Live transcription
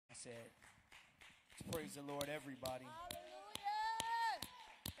said. Let's praise the Lord, everybody. Hallelujah.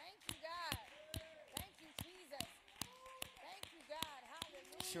 Thank you, God. Thank you, Jesus. Thank you, God.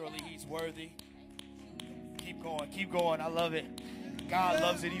 Hallelujah. Surely he's worthy. Thank you, Jesus. Keep going, keep going. I love it. God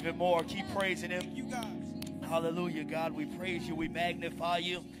loves it even more. Keep praising him. You God. Hallelujah, God. We praise you. We magnify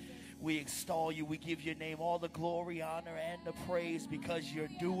you. We extol you. We give your name all the glory, honor, and the praise because you're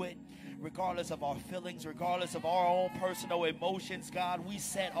due it. Regardless of our feelings, regardless of our own personal emotions, God, we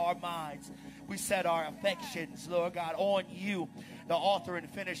set our minds, we set our affections, Lord God, on you, the author and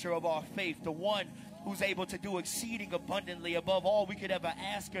finisher of our faith, the one who's able to do exceeding abundantly above all we could ever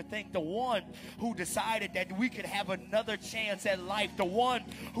ask or think, the one who decided that we could have another chance at life, the one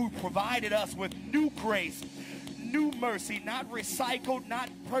who provided us with new grace, new mercy, not recycled, not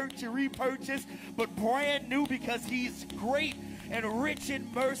repurchased, but brand new because he's great and rich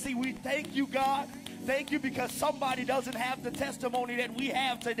in mercy. We thank you, God. Thank you because somebody doesn't have the testimony that we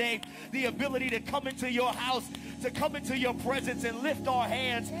have today, the ability to come into your house, to come into your presence and lift our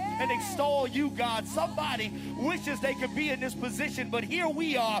hands and extol you, God. Somebody wishes they could be in this position, but here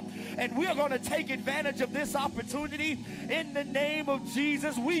we are, and we're going to take advantage of this opportunity in the name of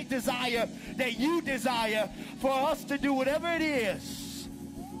Jesus. We desire that you desire for us to do whatever it is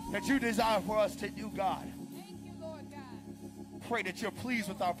that you desire for us to do, God. Pray that you're pleased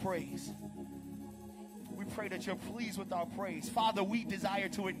with our praise. We pray that you're pleased with our praise. Father, we desire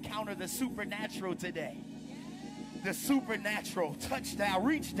to encounter the supernatural today. The supernatural. Touch down,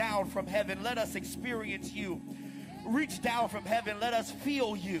 reach down from heaven. Let us experience you. Reach down from heaven. Let us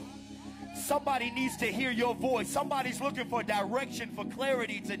feel you. Somebody needs to hear your voice. Somebody's looking for direction, for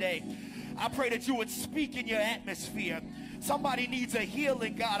clarity today. I pray that you would speak in your atmosphere. Somebody needs a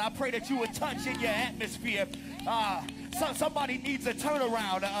healing, God. I pray that you would touch in your atmosphere. Somebody needs a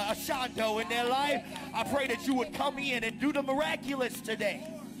turnaround, a shando in their life. I pray that you would come in and do the miraculous today.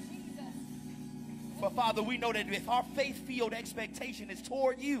 But Father, we know that if our faith-filled expectation is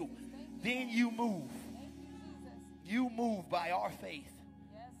toward you, then you move. You move by our faith.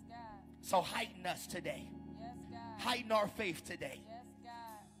 So heighten us today. Heighten our faith today.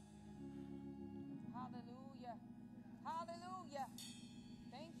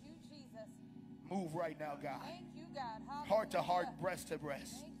 Move right now, God. Thank you, God. Heart to heart, breast to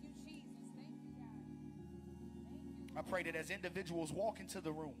breast. Thank you, Jesus. Thank you, God. Thank you. I pray that as individuals walk into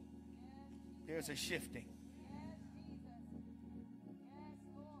the room, there's a shifting. Yes, Jesus. Yes,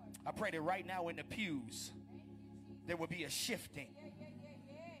 Lord. I pray that right now in the pews, there will be a shifting.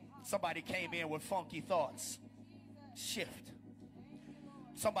 Somebody came in with funky thoughts. Shift.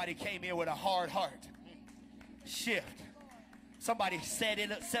 Somebody came in with a hard heart. Shift. Somebody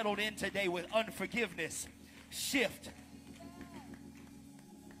settled in today with unforgiveness. Shift.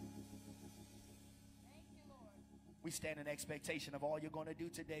 We stand in expectation of all you're going to do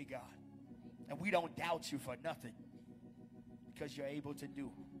today, God. And we don't doubt you for nothing because you're able to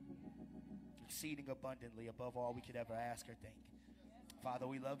do exceeding abundantly above all we could ever ask or think. Father,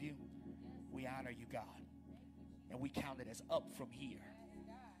 we love you. We honor you, God. And we count it as up from here.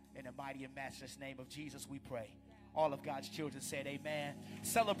 In the mighty and matchless name of Jesus, we pray. All of God's children said amen.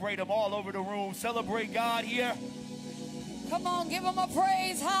 Celebrate them all over the room. Celebrate God here. Come on, give him a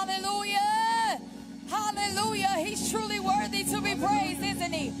praise. Hallelujah. Hallelujah. He's truly worthy to be praised,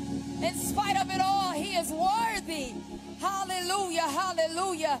 isn't he? In spite of it all, he is worthy. Hallelujah.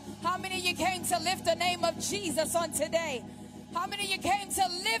 Hallelujah. How many of you came to lift the name of Jesus on today? How many of you came to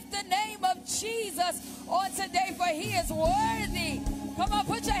lift the name of Jesus on today? For he is worthy. Come on,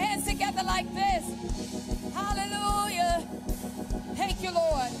 put your hands together like this. Hallelujah. Thank you,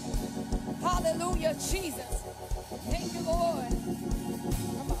 Lord. Hallelujah, Jesus. Thank you, Lord.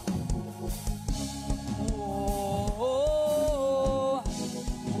 Come on. Oh, oh,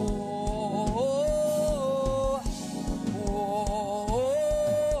 oh,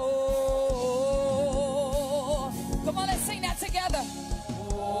 oh. Come on, let's sing that together.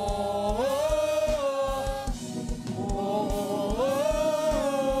 Oh.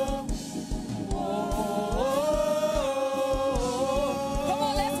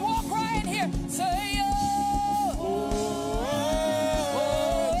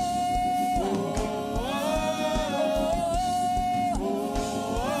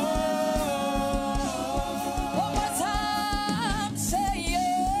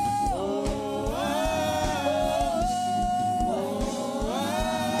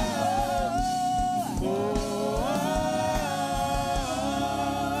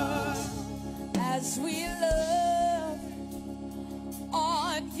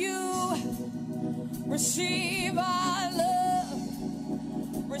 Receive our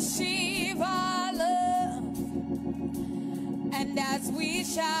love, receive our love, and as we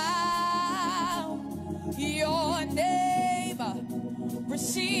shout your name,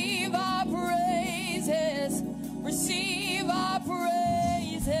 receive our praises, receive our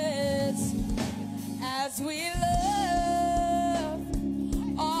praises as we love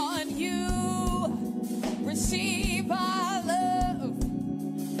on you. Receive our love,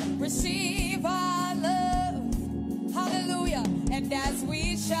 receive our love, hallelujah. And as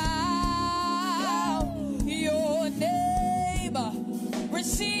we shout your name,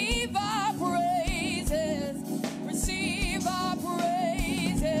 receive our praises, receive our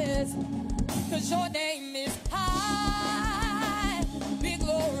praises, 'cause your name is high, be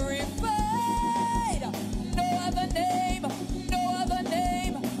glorified. No other name, no other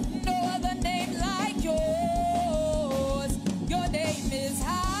name, no other name like yours. Your name is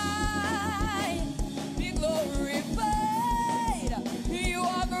high, be glorified. You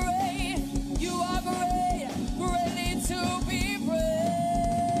are great, you are great, greatly to be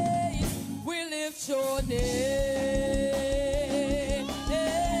praised. We lift your name.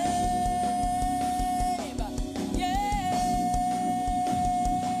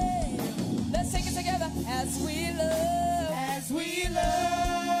 As we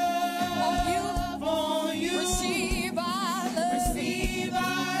love on you, receive our love, receive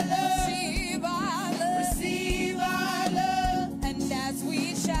our love, receive our love, receive our love. And as we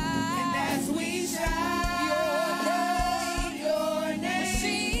shout your name,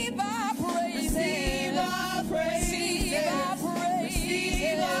 receive our praises, receive our praises, receive our praises,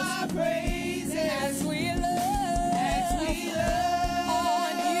 receive our praises. As we love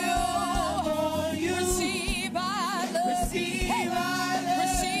on you, receive our love, receive our love,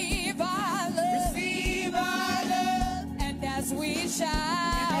 receive our love, receive our love. And as we shout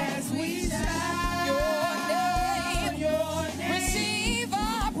your name, receive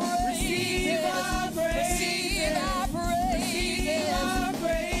our praises, receive our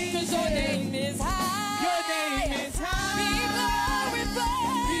praises, 'cause your name is high, your name is high. Be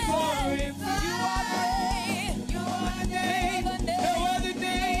glorified, be glorified. You are great, you are great. No other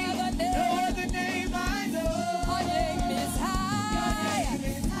name, no other name I know. Your name is high,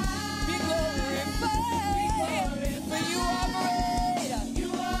 be glorified. For you are great, you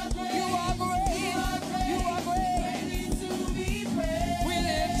are great, you are great, you are great. We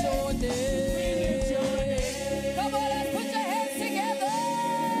lift your name. Come on, let's put your hands together.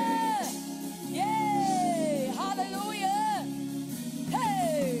 Yay, hallelujah.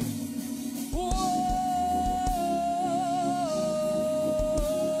 Hey, whoa,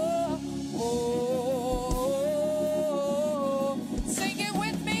 oh, sing it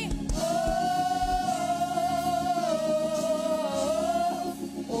with me. Oh,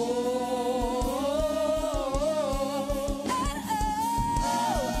 oh,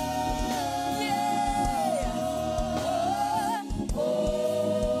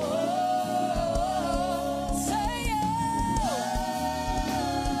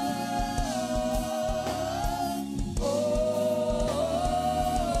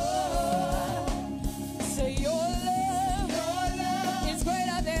 say your love is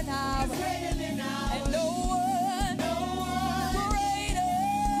greater than ours, and no one greater.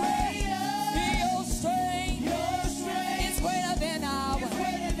 Your strength is greater than ours,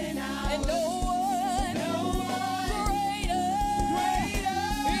 and no one greater.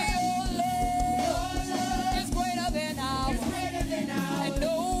 Your love is greater than ours, and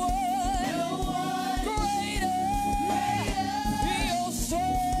no one greater. Your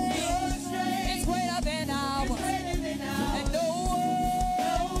strength is greater than ours, and no one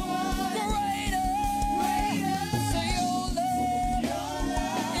greater. Say your love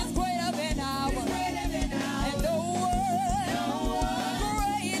is greater than ours, and no one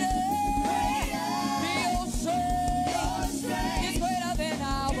greater. Your strength is greater than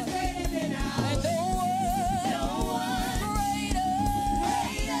ours, and no one greater.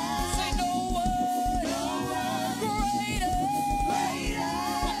 Say no one greater, no one greater,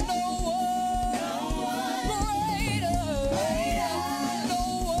 no one greater,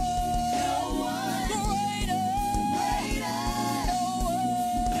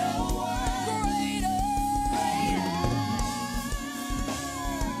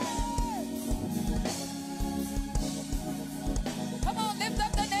 Come on, lift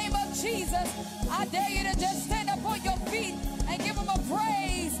up the name of Jesus. I dare you to just stand up on your feet and give him a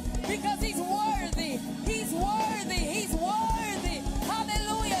praise, because he's worthy. He's worthy. He's worthy.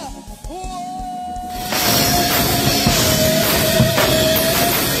 Hallelujah. Whoa.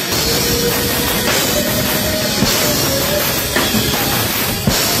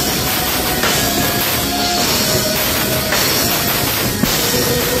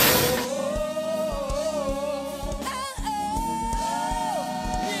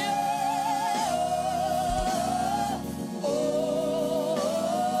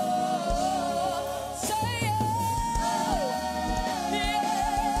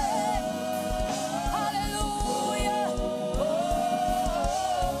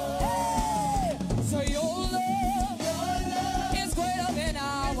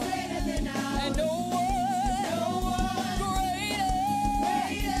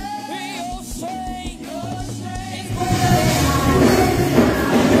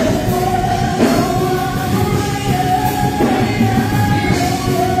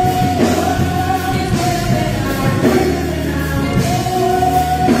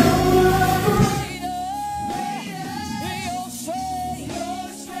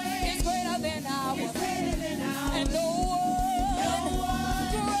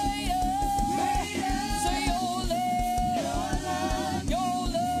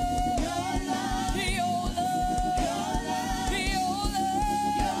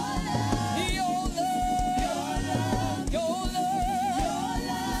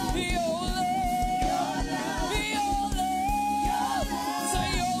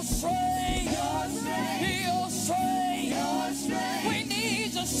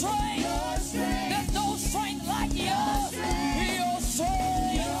 strength. There's no strength like yours. Your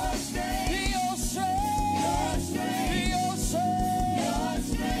strength. Your strength. Your strength. Your strength.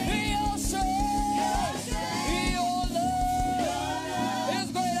 Your strength. Your love is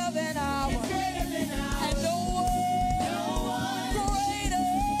greater than ours. And no one greater.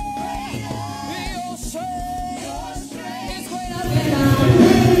 Your strength is greater than ours.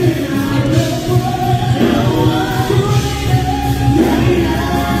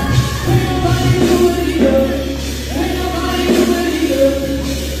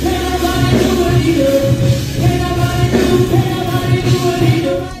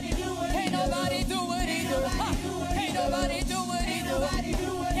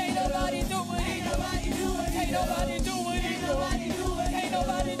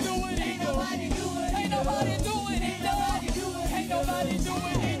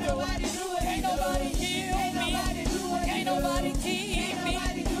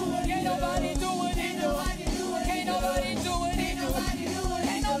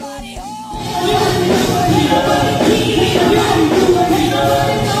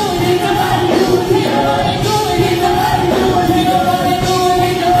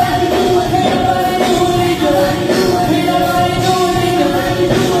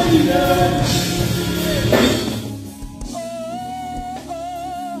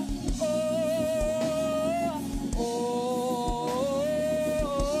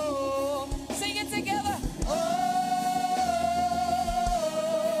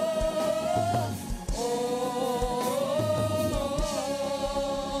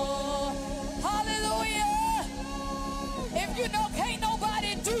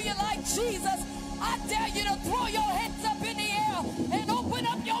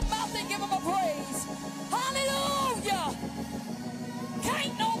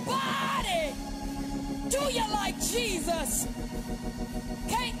 Jesus.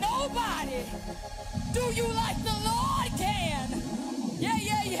 Can't nobody do you like the Lord can. Yeah,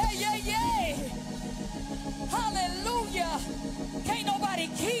 yeah, yeah, yeah, yeah. Hallelujah. Can't nobody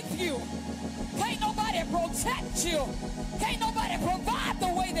keep you. Can't nobody protect you. Can't nobody provide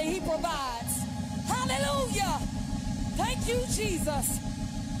the way that he provides. Hallelujah. Thank you, Jesus.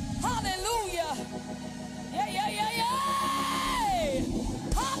 Hallelujah. Yeah, yeah, yeah, yeah.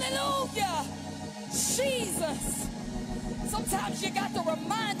 Hallelujah. Jesus. Sometimes you got to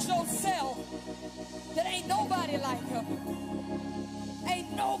remind yourself that ain't nobody like him.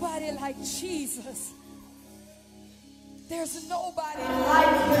 Ain't nobody like Jesus. There's nobody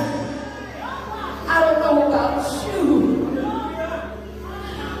like him. I don't know about you,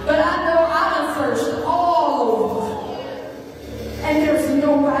 but I know I've searched all over, and there's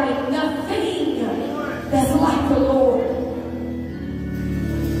nobody, nothing that's like the Lord.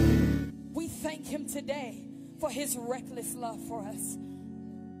 We thank him today for his reckless love for us.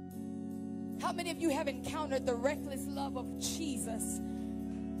 How many of you have encountered the reckless love of Jesus?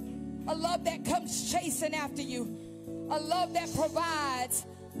 A love that comes chasing after you. A love that provides.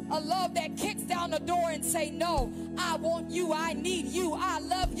 A love that kicks down the door and say, no, I want you, I need you, I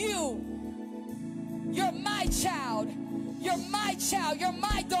love you. You're my child. You're my child. You're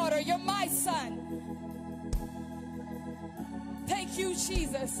my daughter. You're my son. Thank you,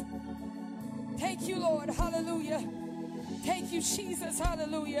 Jesus. Thank you, Lord. Hallelujah. Thank you, Jesus.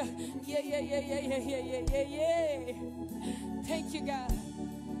 Hallelujah. Yeah, yeah, yeah, yeah, yeah, yeah, yeah, yeah, yeah. Thank you, God.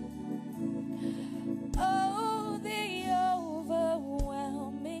 Oh, the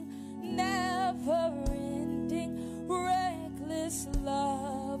overwhelming, never-ending, reckless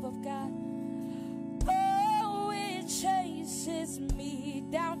love of God. Oh, it chases me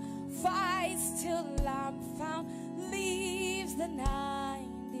down, fights till I'm found, leaves the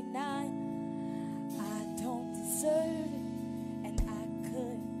 99. I don't deserve it, and I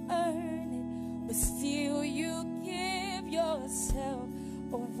couldn't earn it, but still you give yourself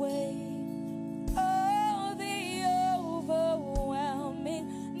away. Oh, the overwhelming,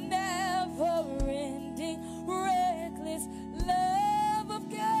 never-ending, reckless love of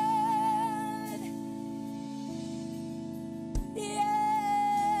God. Yeah,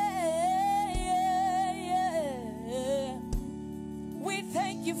 yeah, yeah. We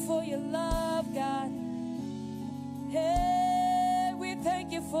thank you for your love, God. Hey, we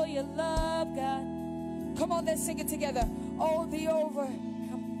thank you for your love, God. Come on, let's sing it together. Oh, the over.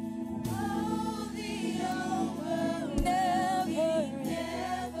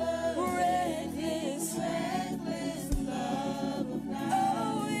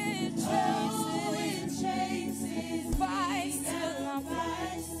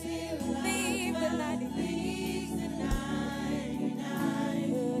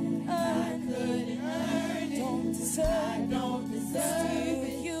 I don't deserve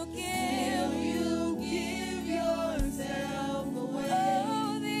you.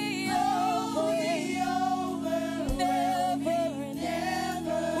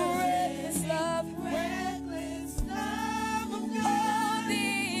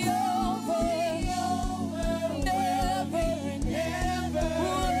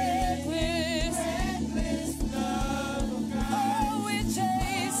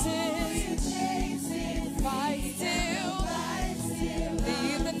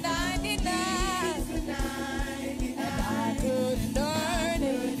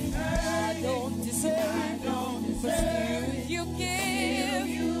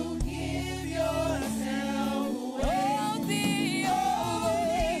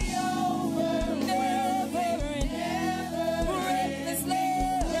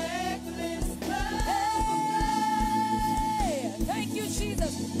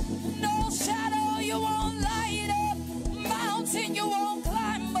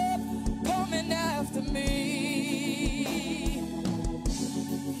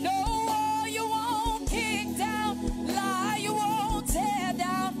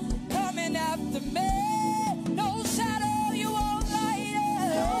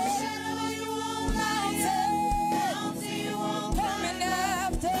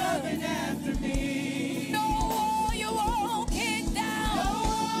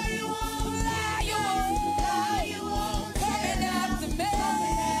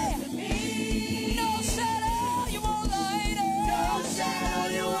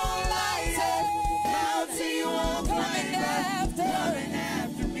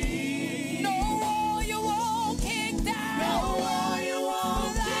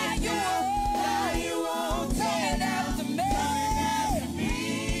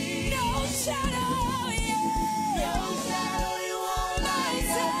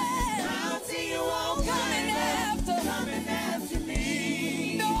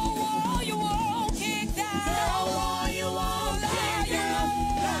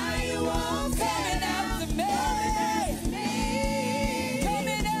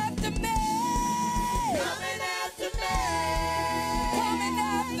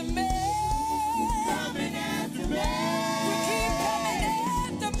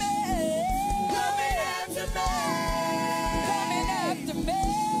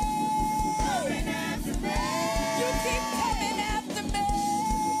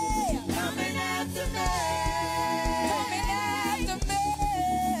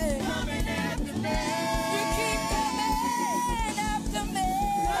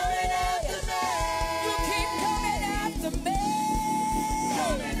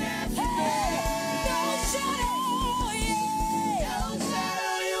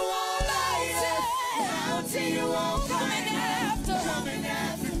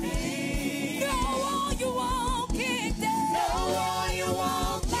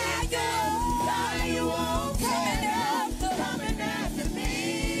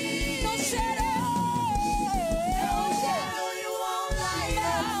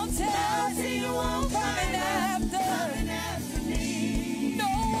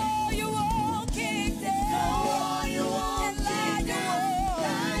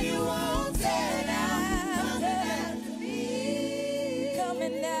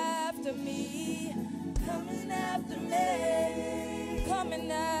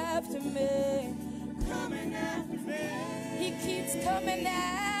 after me. Coming after me. He keeps coming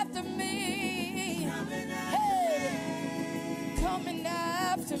after me. Coming after Hey, coming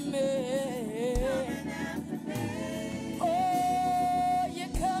after me. Coming after me. Oh, you're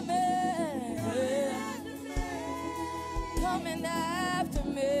coming. Coming after me. Coming after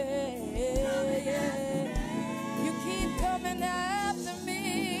me. You keep coming after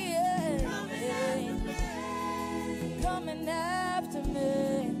me. Coming after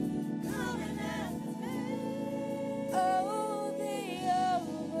me. Coming after me. Oh, the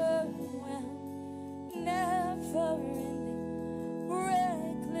overwhelming, never-ending,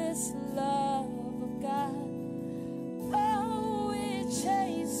 reckless love of God. Oh, it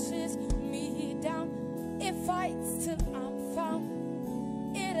chases me down. It fights till I'm found.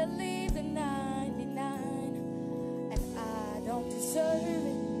 It'll leave the 99, and I don't deserve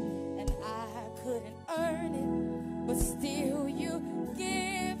it, and I couldn't earn it, but still you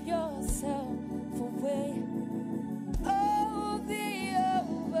give yourself away. Oh, the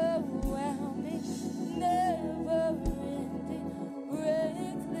overwhelming, never-ending,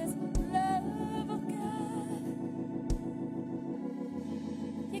 reckless love of God.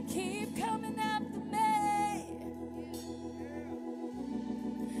 You keep coming after me.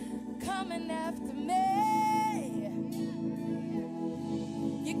 Coming after me.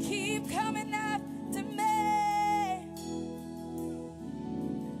 You keep coming after me.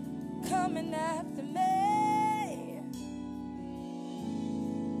 Coming after me.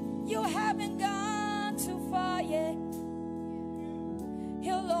 You haven't gone too far yet.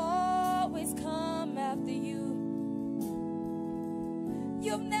 He'll always come after you.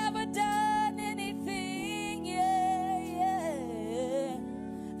 You've never done anything,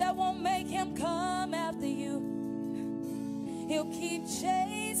 that won't make him come after you. He'll keep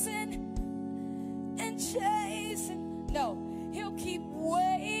chasing and chasing. No, he'll keep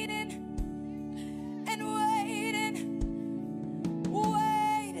waiting and waiting,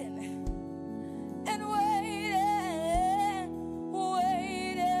 waiting and waiting,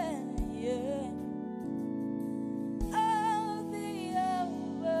 waiting, yeah. Oh, the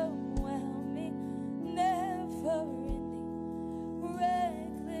overwhelming, never-ending,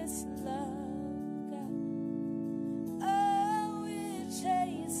 reckless love, God. Oh, it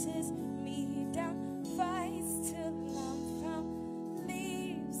chases me down, fights till I'm found,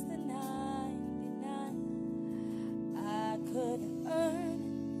 leaves the 99. I couldn't earn it,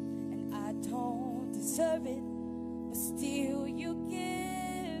 and I don't deserve it, but still you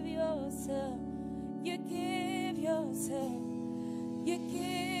give yourself, you give yourself, you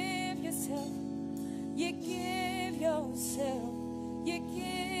give yourself, you give yourself, you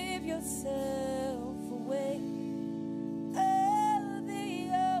give yourself away. Oh, the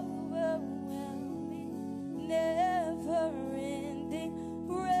overwhelming, never-ending,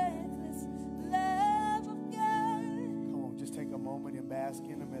 reckless love of God. Come on, just take a moment and bask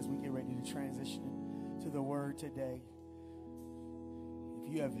in him as we get ready to transition to the word today. If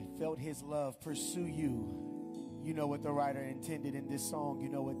you have felt his love pursue you, you know what the writer intended in this song. You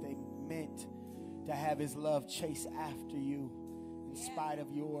know what they meant to have his love chase after you. In spite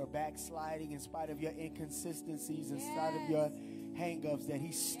of your backsliding, in spite of your inconsistencies, in spite of your hang-ups, that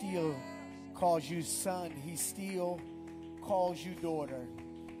he still calls you son. He still calls you daughter.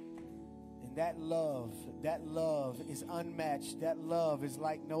 And that love is unmatched. That love is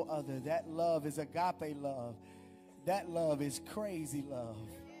like no other. That love is agape love. That love is crazy love.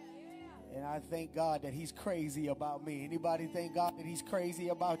 And I thank God that he's crazy about me. Anybody thank God that he's crazy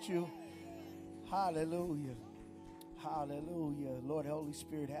about you? Hallelujah. Hallelujah. Lord, Holy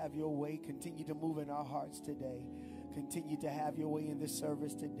Spirit, have your way. Continue to move in our hearts today. Continue to have your way in this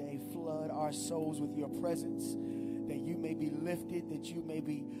service today. Flood our souls with your presence, that you may be lifted, that you may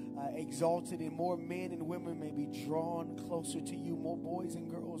be exalted, and more men and women may be drawn closer to you. More boys and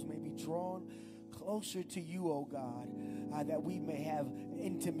girls may be drawn closer to you, oh God, that we may have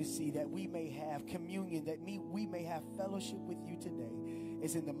intimacy, that we may have communion, that we may have fellowship with you today.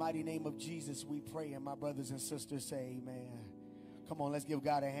 It's in the mighty name of Jesus we pray, and my brothers and sisters say amen. Come on, let's give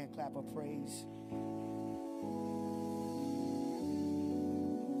God a hand clap of praise.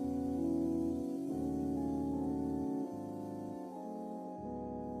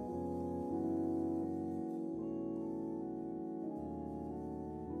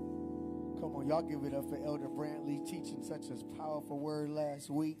 Come on, y'all give it up for Elder Brantley teaching such a powerful word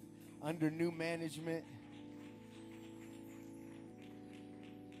last week under new management.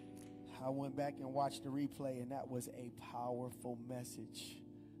 I went back and watched the replay, and that was a powerful message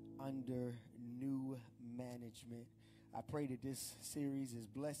under new management. I pray that this series is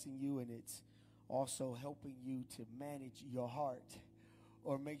blessing you, and it's also helping you to manage your heart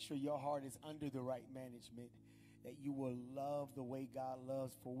or make sure your heart is under the right management, that you will love the way God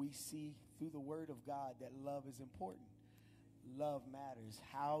loves. For we see through the word of God that love is important. Love matters.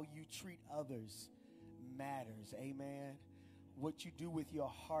 How you treat others matters. Amen. What you do with your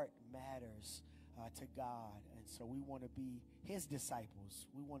heart matters to God. And so we want to be his disciples.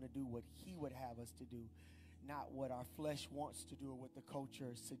 We want to do what he would have us to do, not what our flesh wants to do or what the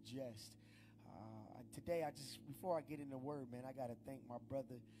culture suggests. Today, before I get into the word, man, I got to thank my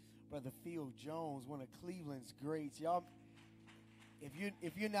brother Phil Jones, one of Cleveland's greats. Y'all,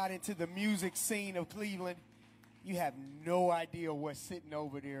 if you're not into the music scene of Cleveland, you have no idea what's sitting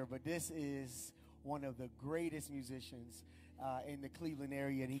over there. But this is one of the greatest musicians in the Cleveland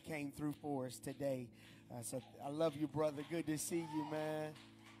area, and he came through for us today. So I love you, brother. Good to see you, man.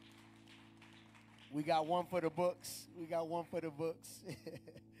 We got one for the books.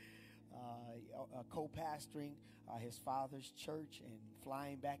 Co-pastoring his father's church and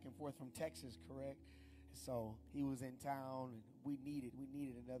flying back and forth from Texas, correct? So he was in town, and we needed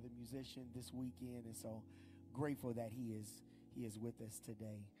another musician this weekend, and so grateful that he is with us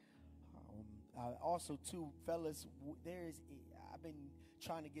today. Also, too, fellas, I've been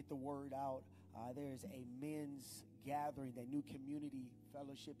trying to get the word out. There's a men's gathering that New Community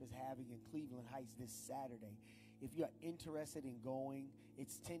Fellowship is having in Cleveland Heights this Saturday. If you're interested in going,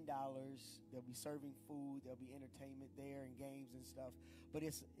 it's $10. They'll be serving food. There'll be entertainment there and games and stuff. But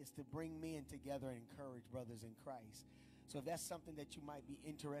it's to bring men together and encourage brothers in Christ. So if that's something that you might be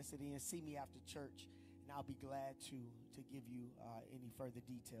interested in, see me after church, and I'll be glad to give you any further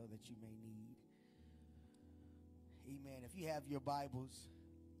detail that you may need. Amen. If you have your Bibles.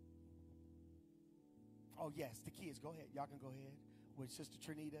 Oh, yes, the kids. Go ahead. Y'all can go ahead with Sister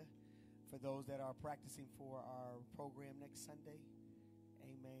Trinita. For those that are practicing for our program next Sunday,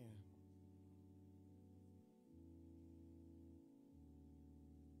 amen.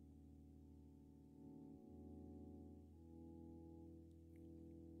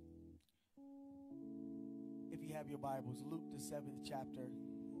 If you have your Bibles, Luke the 7th chapter.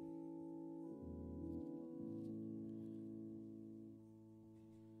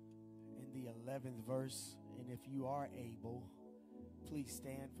 In the 11th verse, and if you are able, please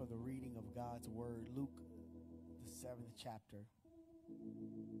stand for the reading of God's word. Luke, the 7th chapter.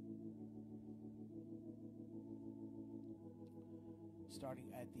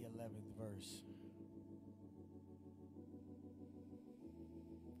 Starting at the 11th verse.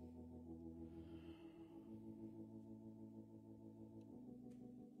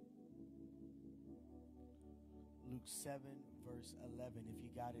 Luke 7, verse 11. If you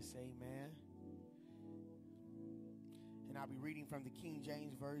got it, say amen. And I'll be reading from the King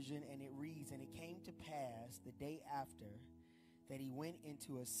James Version, and it reads, "And it came to pass the day after that he went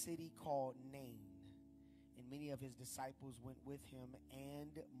into a city called Nain, and many of his disciples went with him,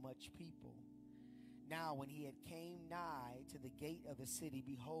 and much people. Now when he had came nigh to the gate of the city,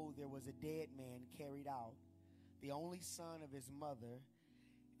 behold, there was a dead man carried out, the only son of his mother,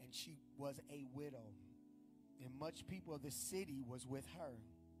 and she was a widow. And much people of the city was with her.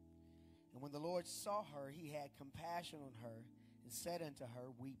 And when the Lord saw her, he had compassion on her, and said unto her,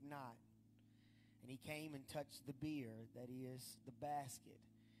 Weep not. And he came and touched the bier, that is, the basket.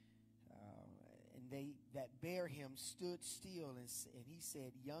 And they that bare him stood still, and he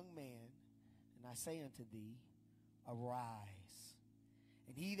said, Young man, and I say unto thee, arise.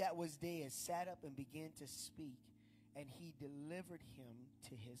 And he that was dead sat up and began to speak, and he delivered him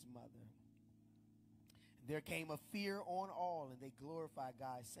to his mother. There came a fear on all, and they glorified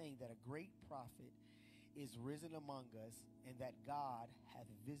God, saying that a great prophet is risen among us, and that God hath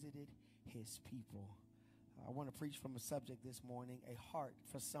visited his people. I want to preach from a subject this morning, a heart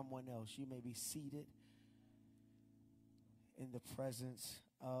for someone else. You may be seated in the presence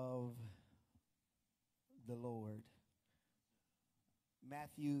of the Lord.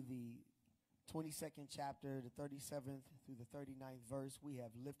 Matthew, the 22nd chapter, the 37th through the 39th verse, we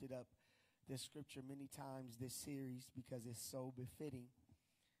have lifted up this scripture many times this series because it's so befitting.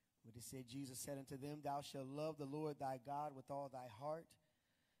 But it said, Jesus said unto them, Thou shalt love the Lord thy God with all thy heart,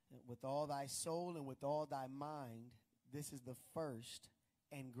 and with all thy soul, and with all thy mind. This is the first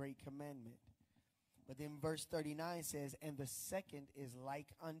and great commandment. But then verse 39 says, And the second is like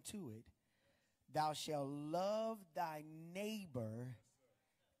unto it. Thou shalt love thy neighbor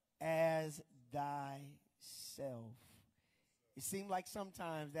as thyself. It seems like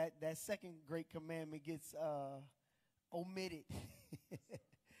sometimes that second great commandment gets omitted.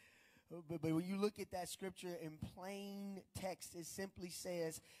 But when you look at that scripture in plain text, it simply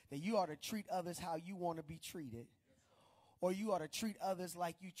says that you ought to treat others how you want to be treated. Or you ought to treat others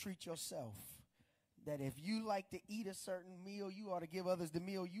like you treat yourself. that if you like to eat a certain meal, you ought to give others the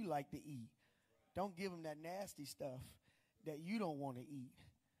meal you like to eat. Don't give them that nasty stuff that you don't want to eat.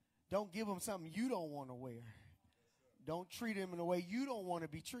 Don't give them something you don't want to wear. Don't treat them in a way you don't want to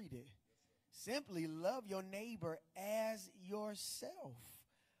be treated. Simply love your neighbor as yourself.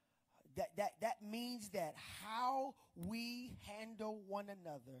 That means that how we handle one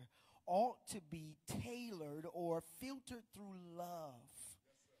another ought to be tailored or filtered through love.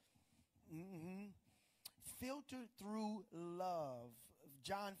 Filtered through love.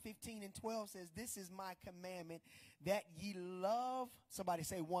 John 15:12 says, this is my commandment, that ye love, somebody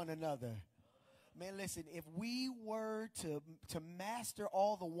say, one another. Man, listen, if we were to master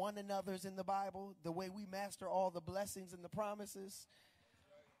all the one another's in the Bible, the way we master all the blessings and the promises,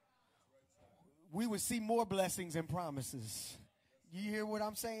 we would see more blessings and promises. You hear what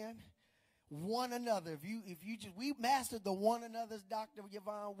I'm saying? One another. We mastered the one another's, Dr.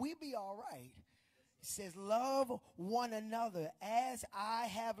 Yvonne, we'd be all right. It says, love one another as I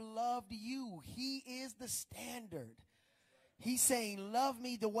have loved you. He is the standard. He's saying, love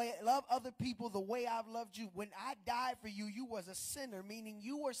other people the way I've loved you. When I died for you, you was a sinner, meaning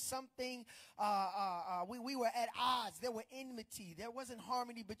you were something, we were at odds. There were enmity. There wasn't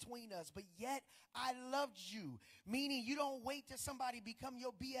harmony between us, but yet I loved you, meaning you don't wait till somebody become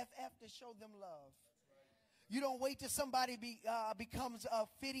your BFF to show them love. You don't wait till somebody becomes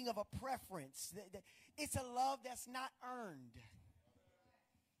fitting of a preference. It's a love that's not earned.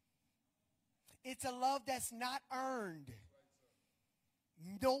 It's a love that's not earned.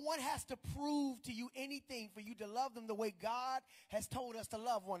 No one has to prove to you anything for you to love them the way God has told us to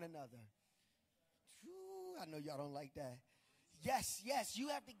love one another. Whew, I know y'all don't like that. Yes, you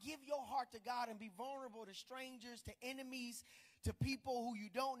have to give your heart to God and be vulnerable to strangers, to enemies, to people who you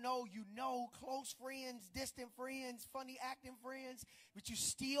don't know, close friends, distant friends, funny acting friends, but you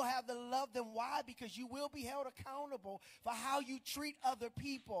still have to love them. Why? Because you will be held accountable for how you treat other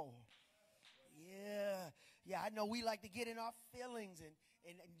people. Yeah, I know we like to get in our feelings and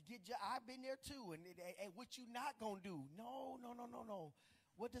I've been there too. And what you not going to do? No.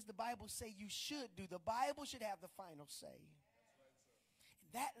 What does the Bible say you should do? The Bible should have the final say.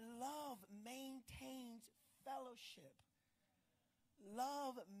 That love maintains fellowship.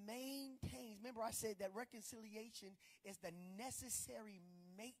 Love maintains. Remember, I said that reconciliation is the necessary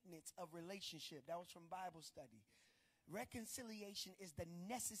maintenance of relationship. That was from Bible study. Reconciliation is the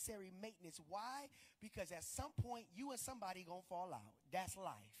necessary maintenance. Why? Because at some point, you and somebody going to fall out. That's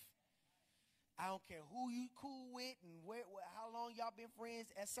life. I don't care who you cool with and how long y'all been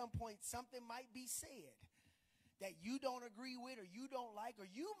friends. At some point, something might be said that you don't agree with or you don't like, or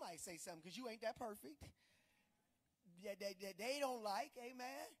you might say something because you ain't that perfect. That they don't like,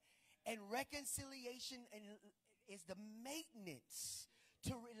 amen. And reconciliation is the maintenance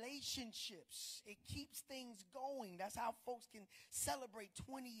to relationships. It keeps things going. That's how folks can celebrate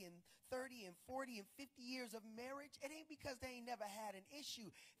 20 and 30 and 40 and 50 years of marriage. It ain't because they ain't never had an issue.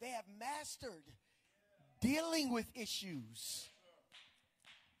 They have mastered dealing with issues.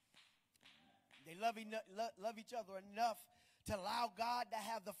 They love each other enough to allow God to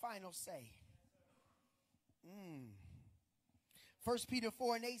have the final say. 1 Peter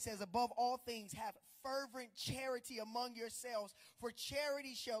 4:8 says, above all things, have fervent charity among yourselves, for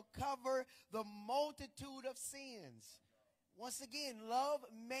charity shall cover the multitude of sins. Once again, love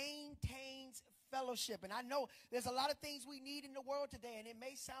maintains fellowship. And I know there's a lot of things we need in the world today, and it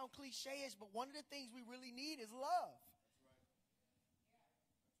may sound cliche-ish, but one of the things we really need is love.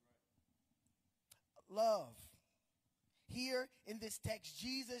 Love. Here in this text,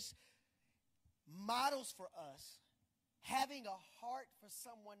 Jesus models for us having a heart for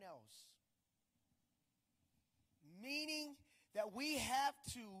someone else. Meaning that we have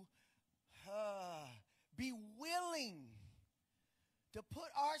to be willing to put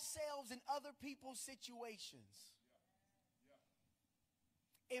ourselves in other people's situations.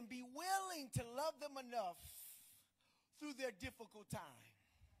 And be willing to love them enough through their difficult time.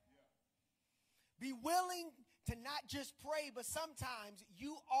 Be willing to not just pray, but sometimes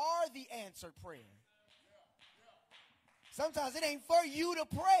you are the answered prayer. Sometimes it ain't for you to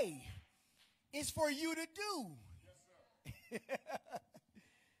pray. It's for you to do. Yes,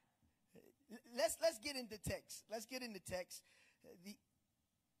 sir. Let's get into text. Let's get into text.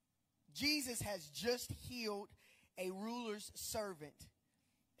 Jesus has just healed a ruler's servant.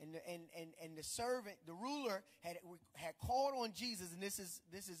 And the servant, the ruler had called on Jesus, and this is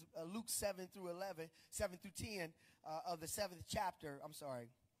Luke 7 through 10 of the 7th chapter. I'm sorry,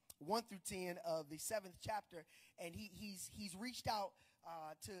 1 through 10 of the 7th chapter, and he's reached out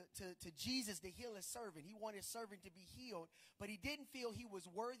to Jesus to heal his servant. He wanted his servant to be healed, but he didn't feel he was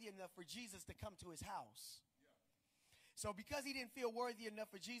worthy enough for Jesus to come to his house. So because he didn't feel worthy enough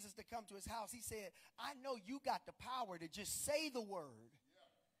for Jesus to come to his house, he said, I know you got the power to just say the word,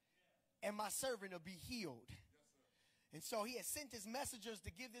 and my servant will be healed. And so he had sent his messengers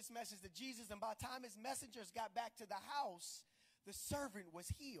to give this message to Jesus, and by the time his messengers got back to the house, the servant was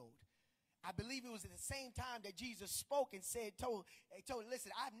healed. I believe it was at the same time that Jesus spoke and told,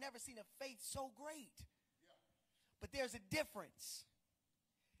 listen, I've never seen a faith so great. But there's a difference.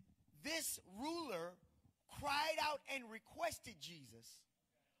 This ruler cried out and requested Jesus,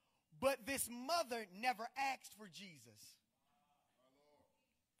 but this mother never asked for Jesus.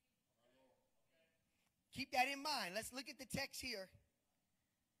 Keep that in mind. Let's look at the text here.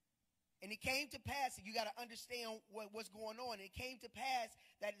 And it came to pass, and you got to understand what's going on. It came to pass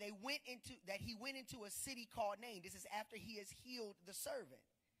that he went into a city called Nain. This is after he has healed the servant.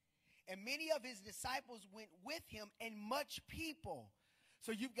 And many of his disciples went with him, and much people.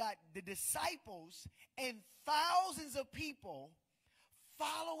 So you've got the disciples and thousands of people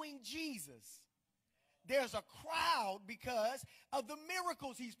following Jesus. There's a crowd because of the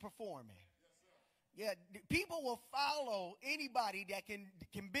miracles he's performing. Yeah, people will follow anybody that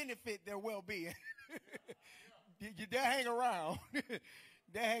can benefit their well-being. They'll hang around.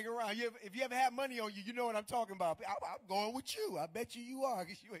 They'll hang around. If you ever have money on you, you know what I'm talking about. I'm going with you. I bet you are,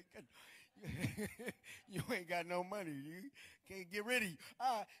 because you ain't got no money. You can't get rid of you.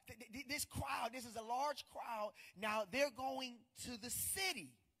 This crowd, this is a large crowd. Now, they're going to the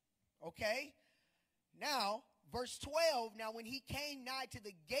city, okay? Now, verse 12, now when he came nigh to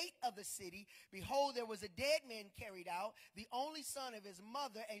the gate of the city, behold, there was a dead man carried out, the only son of his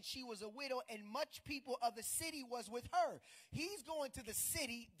mother, and she was a widow, and much people of the city was with her. He's going to the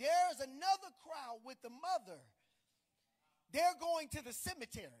city. There's another crowd with the mother. They're going to the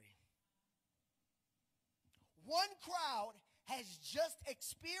cemetery. One crowd has just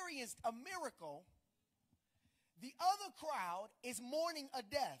experienced a miracle. The other crowd is mourning a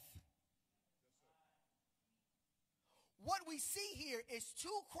death. What we see here is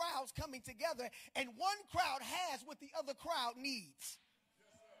two crowds coming together, and one crowd has what the other crowd needs.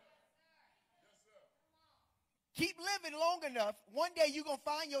 Keep living long enough, one day you're going to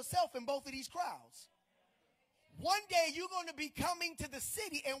find yourself in both of these crowds. One day you're going to be coming to the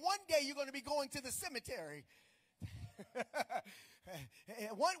city, and one day you're going to be going to the cemetery.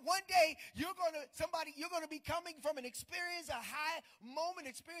 One day you're going to be coming from an experience, a high moment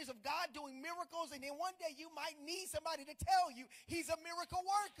experience of God doing miracles, and then one day you might need somebody to tell you he's a miracle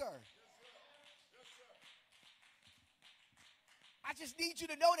worker. I just need you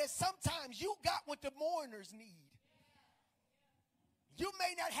to know that sometimes you got what the mourners need. You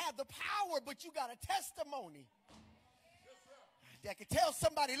may not have the power, but you got a testimony that can tell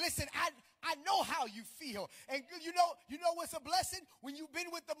somebody, listen, I know how you feel. And you know what's a blessing? When you've been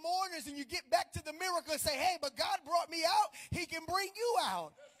with the mourners and you get back to the miracle and say, hey, but God brought me out, he can bring you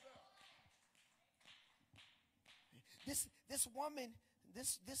out. This woman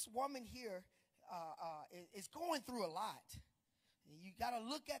here is going through a lot. You got to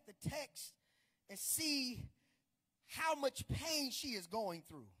look at the text and see how much pain she is going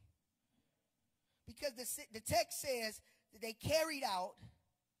through. Because the text says that they carried out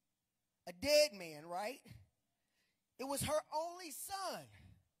a dead man, right? It was her only son.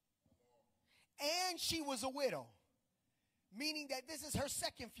 And she was a widow. Meaning that this is her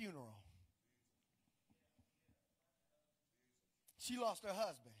second funeral. She lost her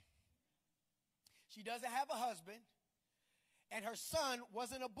husband. She doesn't have a husband. And her son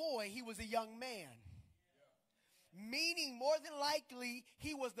wasn't a boy, he was a young man. Meaning more than likely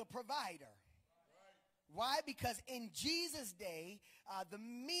he was the provider. Why? Because in Jesus' day, the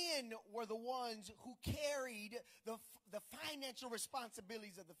men were the ones who carried the financial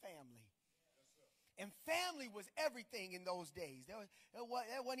responsibilities of the family. And family was everything in those days. There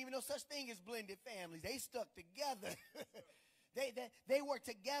wasn't even no such thing as blended families. They stuck together. They were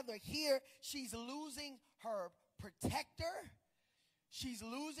together. Here, she's losing her protector. She's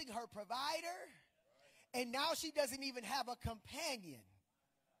losing her provider. And now she doesn't even have a companion.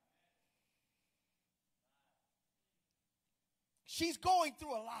 She's going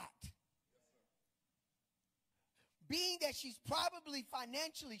through a lot. Being that she's probably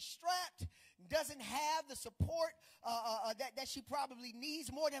financially strapped, doesn't have the support that she probably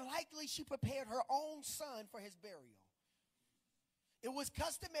needs, more than likely she prepared her own son for his burial. It was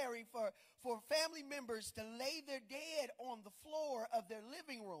customary for family members to lay their dead on the floor of their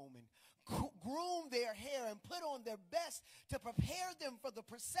living room and groom their hair and put on their best to prepare them for the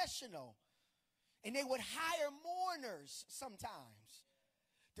processional. And they would hire mourners sometimes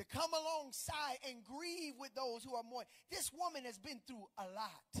to come alongside and grieve with those who are mourning. This woman has been through a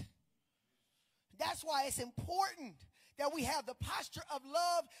lot. That's why it's important that we have the posture of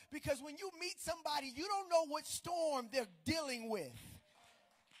love, because when you meet somebody, you don't know what storm they're dealing with.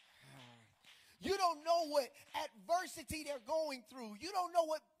 You don't know what adversity they're going through. You don't know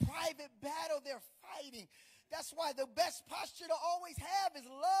what private battle they're fighting. That's why the best posture to always have is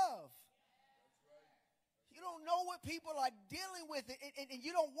love. You don't know what people are dealing with, and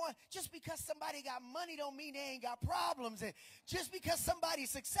you don't want, just because somebody got money don't mean they ain't got problems, and just because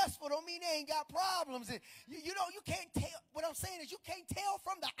somebody's successful don't mean they ain't got problems, and you can't tell. What I'm saying is, you can't tell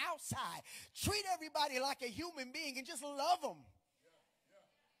from the outside. Treat everybody like a human being and just love them.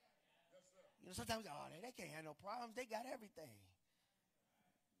 You know, sometimes, they can't have no problems. They got everything.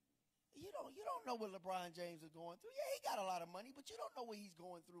 You don't know what LeBron James is going through. Yeah, he got a lot of money, but you don't know what he's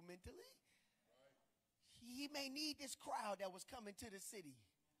going through mentally. He may need this crowd that was coming to the city.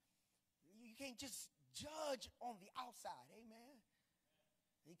 You can't just judge on the outside. Amen.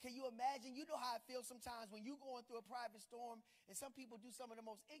 And can you imagine? You know how it feels sometimes when you're going through a private storm and some people do some of the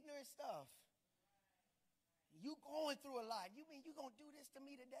most ignorant stuff. You going through a lot. You mean you going to do this to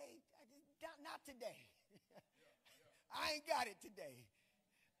me today? Not today. I ain't got it today.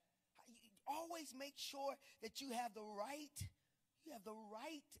 Always make sure that you have the right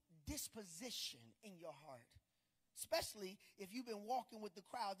disposition in your heart, especially if you've been walking with the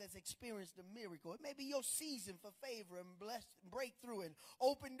crowd that's experienced a miracle. It may be your season for favor and breakthrough and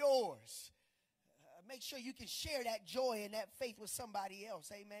open doors. Make sure you can share that joy and that faith with somebody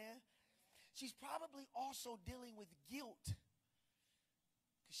else. Amen. She's probably also dealing with guilt,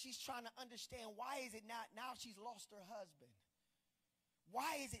 because she's trying to understand, why is it not now she's lost her husband?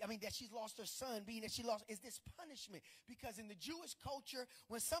 Why is it, that she's lost her son, being that is this punishment? Because in the Jewish culture,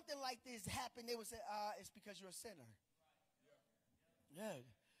 when something like this happened, they would say, it's because you're a sinner. Yeah.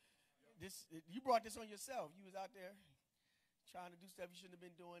 You brought this on yourself. You was out there trying to do stuff you shouldn't have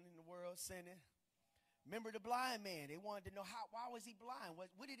been doing in the world, sinning. Remember the blind man? They wanted to know why was he blind? What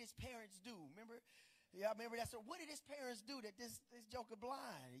did his parents do? Remember that story? What did his parents do that this joker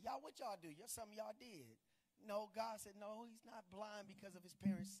blind? What y'all do? Something y'all did. No, God said, no, he's not blind because of his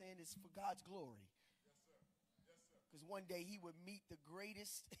parents' sin. It's for God's glory. Because one day he would meet the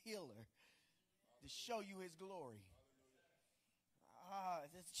greatest healer to show you his glory.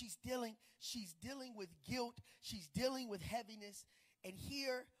 She's dealing with guilt. She's dealing with heaviness. And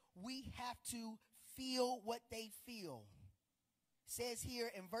here we have to feel what they feel. It says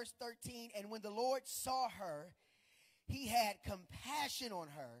here in verse 13, and when the Lord saw her, he had compassion on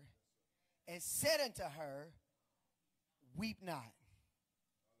her, and said unto her, weep not.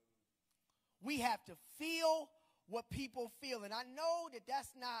 We have to feel what people feel. And I know that that's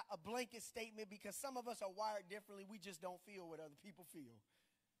not a blanket statement, because some of us are wired differently. We just don't feel what other people feel.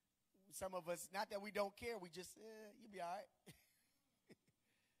 Some of us, not that we don't care, we just, you'll be all right.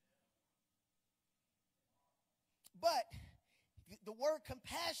 But the word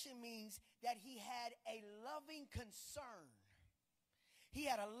compassion means that he had a loving concern. He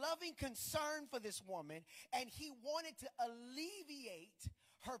had a loving concern for this woman, and he wanted to alleviate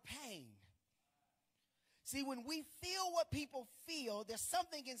her pain. See, when we feel what people feel, there's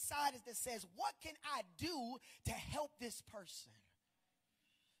something inside us that says, what can I do to help this person?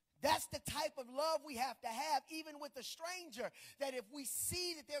 That's the type of love we have to have, even with a stranger, that if we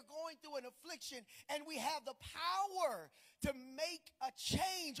see that they're going through an affliction and we have the power to make a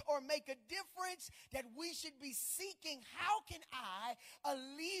change or make a difference, that we should be seeking, how can I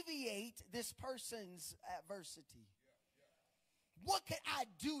alleviate this person's adversity? What can I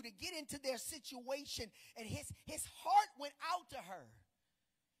do to get into their situation? And his heart went out to her.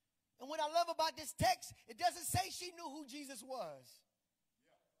 And what I love about this text, it doesn't say she knew who Jesus was.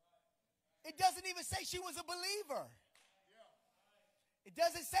 It doesn't even say she was a believer. It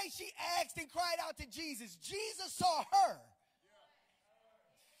doesn't say she asked and cried out to Jesus. Jesus saw her.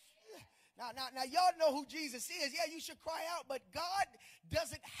 Now, y'all know who Jesus is. Yeah, you should cry out, but God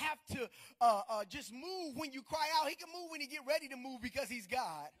doesn't have to just move when you cry out. He can move when you get ready to move, because he's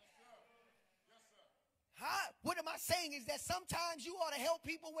God. Huh? What am I saying is that sometimes you ought to help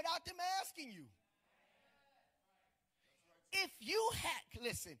people without them asking you. If you had,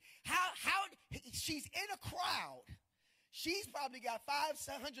 listen, how she's in a crowd. She's probably got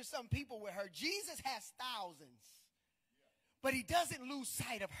 500 some people with her. Jesus has thousands. But he doesn't lose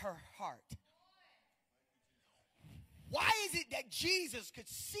sight of her heart. Why is it that Jesus could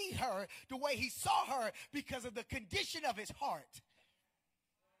see her the way he saw her? Because of the condition of his heart.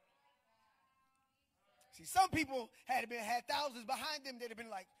 See, some people had thousands behind them that had been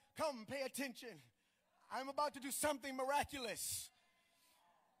like, come, pay attention. I'm about to do something miraculous.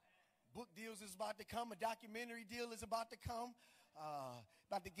 Book deals is about to come. A documentary deal is about to come.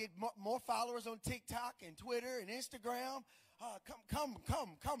 About to get more followers on TikTok and Twitter and Instagram.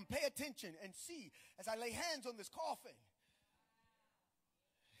 Come, pay attention and see as I lay hands on this coffin.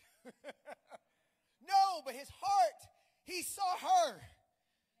 No, but his heart, he saw her.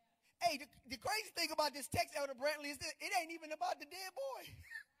 Hey, the crazy thing about this text, Elder Brantley, is that it ain't even about the dead boy.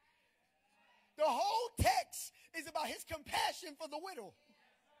 The whole text is about his compassion for the widow.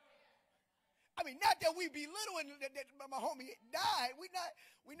 I mean, not that we belittling that my homie died.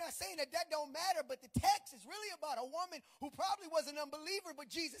 We're not saying that don't matter, but the text is really about a woman who probably was an unbeliever, but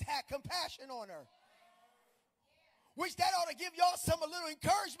Jesus had compassion on her. Which that ought to give y'all a little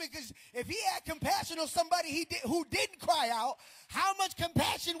encouragement, because if he had compassion on somebody who didn't cry out, how much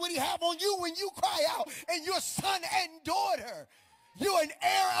compassion would he have on you when you cry out and your son and daughter? You're an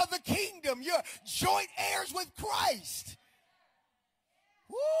heir of the kingdom. You're joint heirs with Christ.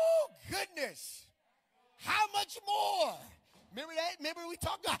 Woo, goodness. How much more? Remember that? Remember we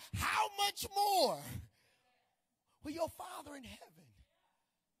talked about how much more will your Father in heaven?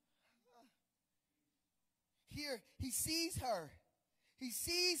 Here, he sees her. He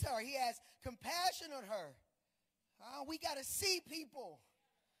sees her. He has compassion on her. We got to see people.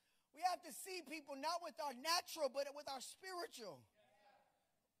 We have to see people not with our natural, but with our spiritual.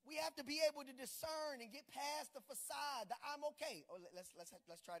 We have to be able to discern and get past the facade, the I'm okay. Oh, let's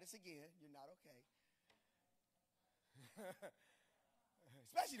try this again. You're not okay.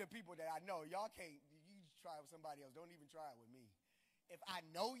 Especially the people that I know. Y'all can't, you try with somebody else. Don't even try it with me. If I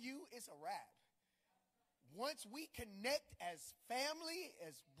know you, it's a wrap. Once we connect as family,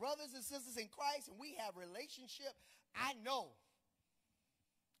 as brothers and sisters in Christ, and we have relationship, I know.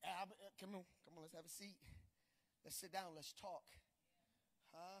 Come on, let's have a seat. Let's sit down, let's talk.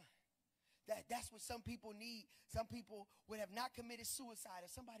 That's what some people need. Some people would have not committed suicide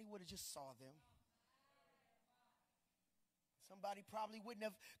if somebody would have just saw them. Somebody probably wouldn't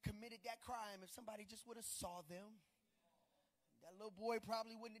have committed that crime if somebody just would have saw them. That little boy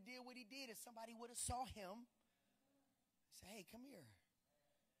probably wouldn't have did what he did if somebody would have saw him. Say, hey, come here.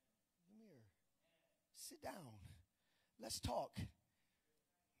 Come here. Sit down. Let's talk.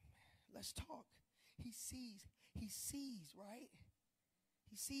 Let's talk. He sees, right?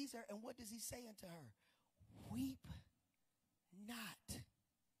 He sees her, and what does he say unto her? Weep not.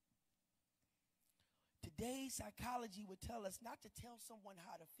 Today's psychology would tell us not to tell someone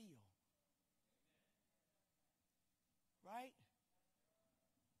how to feel. Right?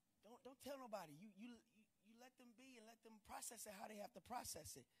 Don't tell nobody. You let them be and let them process it how they have to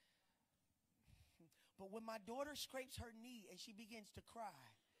process it. But when my daughter scrapes her knee and she begins to cry,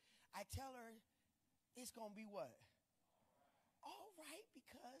 I tell her it's going to be what? All right,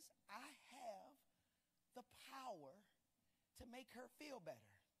 because I have the power to make her feel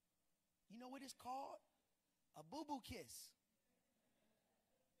better. You know what it's called? A boo-boo kiss.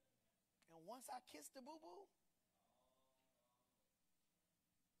 And once I kiss the boo-boo,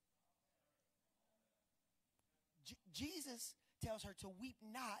 Jesus tells her to weep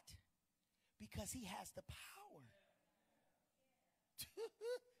not because he has the power.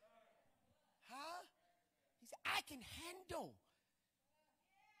 He said, I can handle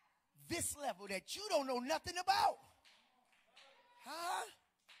this level that you don't know nothing about.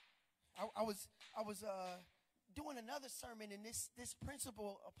 I was doing another sermon, and this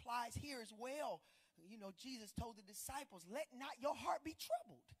principle applies here as well. You know, Jesus told the disciples, let not your heart be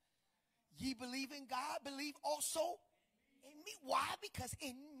troubled. Ye believe in God, believe also in me. Why? Because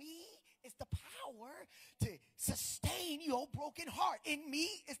in me is the power to sustain your broken heart. In me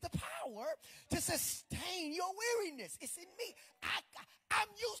is the power to sustain your weariness. It's in me. I'm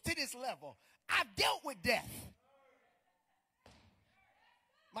used to this level. I've dealt with death.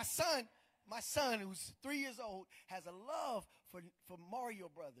 My son, who's 3 years old, has a love for Mario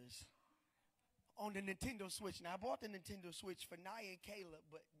Brothers on the Nintendo Switch. Now, I bought the Nintendo Switch for Naya and Caleb,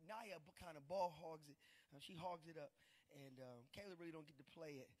 but Naya kind of ball hogs it. She hogs it up, and Caleb really don't get to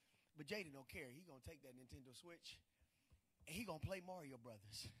play it. But Jaden don't care. He's going to take that Nintendo Switch, and he's going to play Mario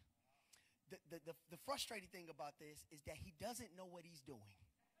Brothers. The frustrating thing about this is that he doesn't know what he's doing.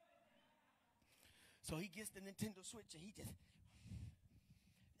 So he gets the Nintendo Switch, and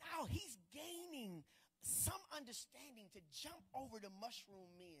now he's gaining some understanding to jump over the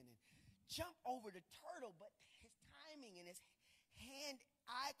mushroom men and jump over the turtle, but his timing and his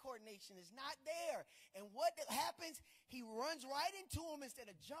hand-eye coordination is not there. And what happens? He runs right into them instead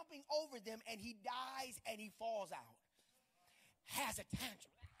of jumping over them, and he dies and he falls out. Has a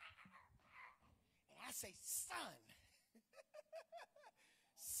tantrum. And I I say, son,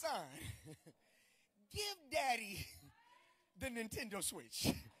 son, give daddy the Nintendo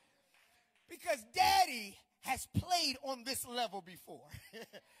Switch. Because daddy has played on this level before.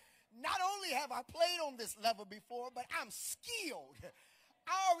 Not only have I played on this level before, but I'm skilled.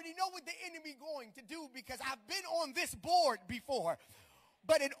 I already know what the enemy going to do because I've been on this board before.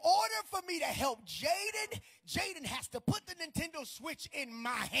 But in order for me to help Jaden has to put the Nintendo Switch in my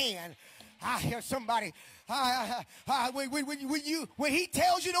hand. I hear somebody, when he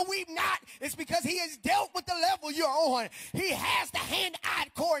tells you to weep not, it's because he has dealt with the level you're on. He has the hand-eye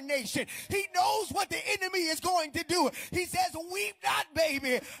coordination. He knows what the enemy is going to do. He says, weep not,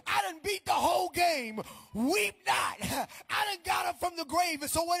 baby. I done beat the whole game. Weep not. I done got him from the grave. And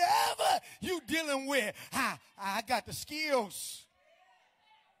so whatever you dealing with, I got the skills.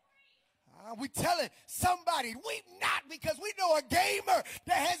 We telling somebody, weep not, because we know a gamer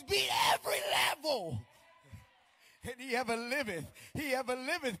that has beat every level. And he ever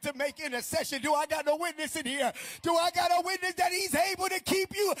liveth to make intercession. Do I got no witness in here? Do I got a witness that he's able to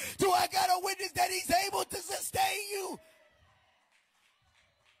keep you? Do I got a witness that he's able to sustain you?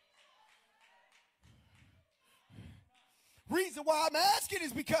 Reason why I'm asking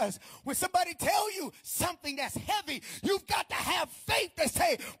is because when somebody tell you something that's heavy, you've got to have faith to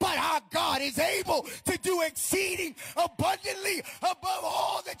say, but our God is able to do exceeding abundantly above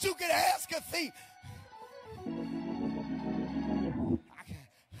all that you can ask or think.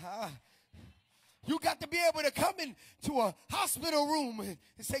 You got to be able to come into a hospital room and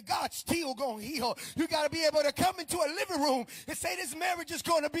say, God's still going to heal. You got to be able to come into a living room and say, this marriage is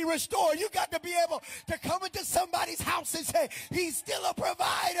going to be restored. You got to be able to come into somebody's house and say, he's still a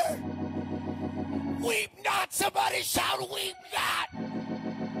provider. Weep not. Somebody shout, weep not.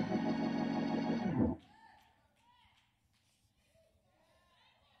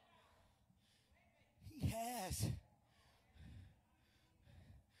 He has.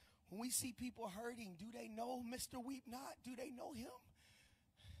 When we see people hurting, do they know Mr. Weep Not? Do they know him?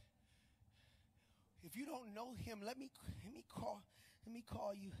 If you don't know him, let me call him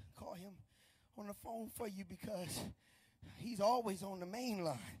on the phone for you, because he's always on the main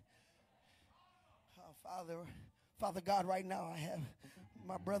line. Father God, right now I have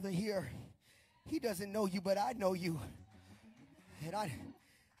my brother here. He doesn't know you, but I know you. And I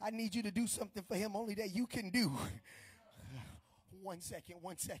need you to do something for him only that you can do. One second.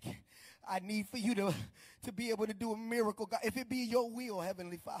 I need for you to be able to do a miracle, God. If it be your will,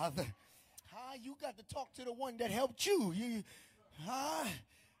 Heavenly Father. You got to talk to the one that helped you.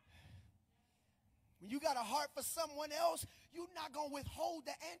 When you got a heart for someone else, you're not going to withhold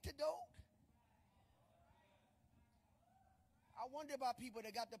the antidote. I wonder about people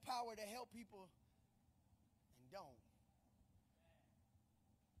that got the power to help people and don't.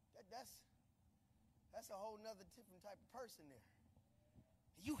 That's a whole nother different type of person there.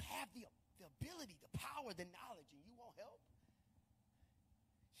 You have the ability, the power, the knowledge, and you won't help.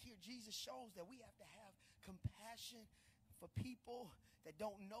 Here, Jesus shows that we have to have compassion for people that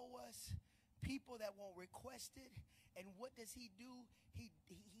don't know us, people that won't request it. And what does he do? He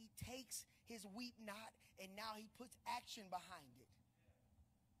takes his weep not, and now he puts action behind it.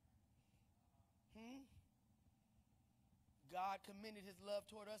 God commended his love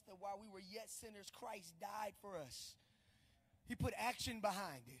toward us that while we were yet sinners, Christ died for us. He put action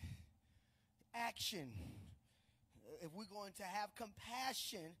behind it. Action. If we're going to have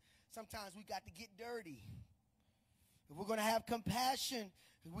compassion, sometimes we got to get dirty. If we're going to have compassion,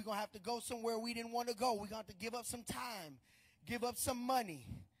 we're going to have to go somewhere we didn't want to go. We're going to have to give up some time, give up some money,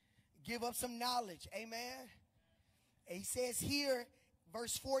 give up some knowledge. Amen. And he says here,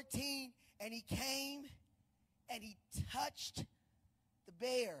 verse 14, and he came and he touched the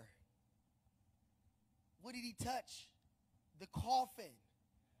bear. What did he touch? The coffin.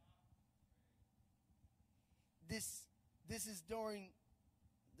 This is during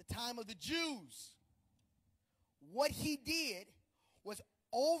the time of the Jews. What he did was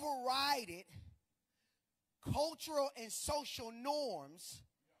override cultural and social norms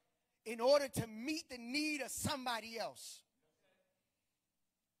in order to meet the need of somebody else.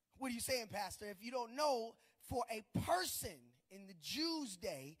 What are you saying, Pastor? If you don't know, for a person in the Jews'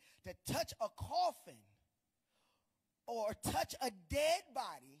 day to touch a coffin or touch a dead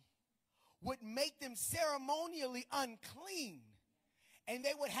body would make them ceremonially unclean, and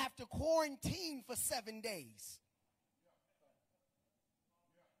they would have to quarantine for 7 days.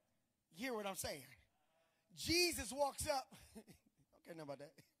 You hear what I'm saying? Jesus walks up. Okay, know about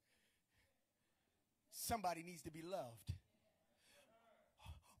that. Somebody needs to be loved.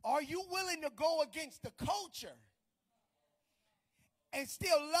 Are you willing to go against the culture and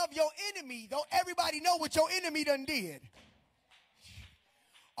still love your enemy, though everybody know what your enemy done did?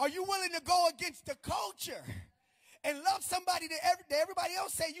 Are you willing to go against the culture and love somebody that everybody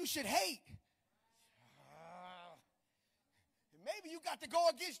else say you should hate? Maybe you got to go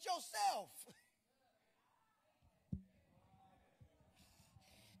against yourself.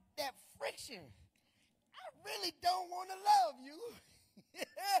 That friction. I really don't want to love you.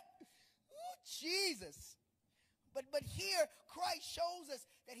 Oh, Jesus. But here, Christ shows us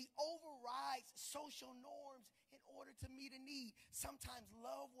that he overrides social norms in order to meet a need. Sometimes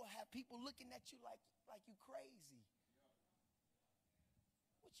love will have people looking at you like you crazy.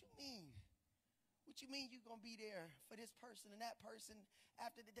 What you mean? What you mean you're going to be there for this person and that person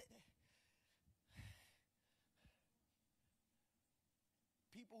after the day?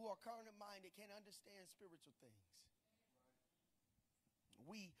 People who are carnal-minded can't understand spiritual things.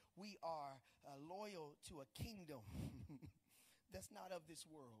 We are loyal to a kingdom that's not of this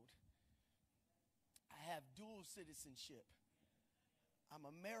world. I have dual citizenship. I'm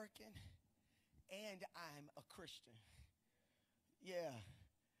American and I'm a Christian. Yeah.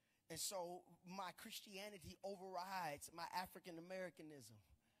 And so my Christianity overrides my African Americanism.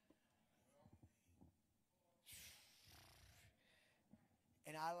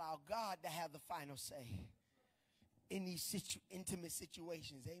 And I allow God to have the final say in these intimate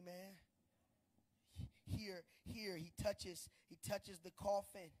situations. Amen. Here he touches the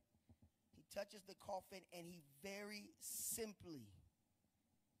coffin. He touches the coffin and he very simply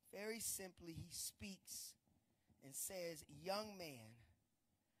he speaks and says, "Young man,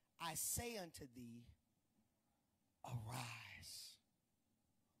 I say unto thee, arise."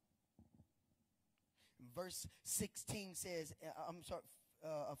 Verse 16 says,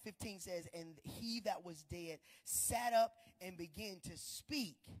 15 says, "And he that was dead sat up and began to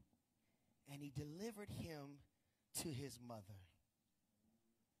speak, and he delivered him to his mother."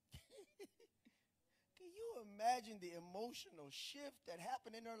 Can you imagine the emotional shift that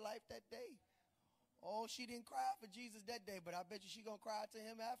happened in her life that day? Oh, she didn't cry for Jesus that day, but I bet you she's going to cry to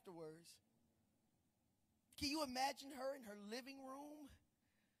him afterwards. Can you imagine her in her living room,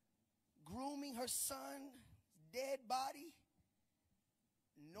 grooming her son's dead body,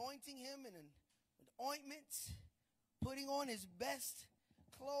 anointing him with ointments, putting on his best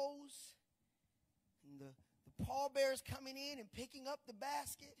clothes, and the pallbearers coming in and picking up the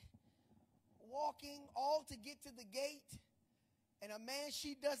basket, walking all to get to the gate, and a man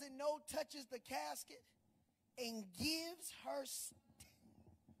she doesn't know touches the casket and gives her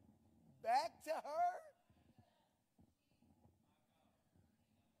back to her?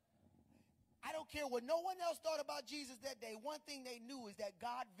 I don't care what no one else thought about Jesus that day. One thing they knew is that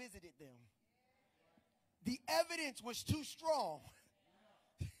God visited them. The evidence was too strong.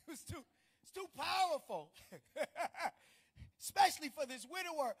 It's too powerful. Especially for this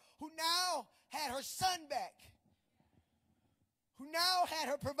widower who now had her son back, who now had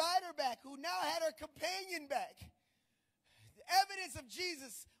her provider back, who now had her companion back. The evidence of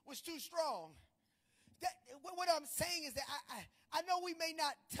Jesus was too strong. What I'm saying is that I know we may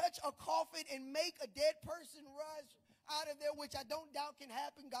not touch a coffin and make a dead person rise out of there, which I don't doubt can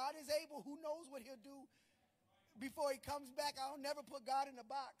happen. God is able. Who knows what he'll do before he comes back? I'll never put God in a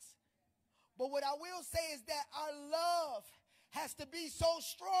box. But what I will say is that our love has to be so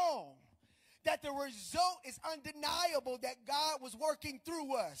strong that the result is undeniable, that God was working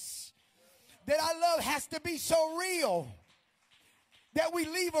through us. That our love has to be so real that we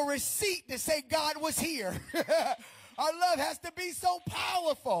leave a receipt to say God was here. Our love has to be so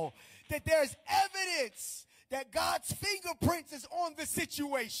powerful that there's evidence that God's fingerprints is on the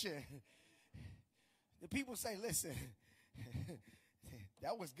situation. The people say, listen,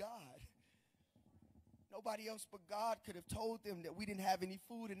 that was God. Nobody else but God could have told them that we didn't have any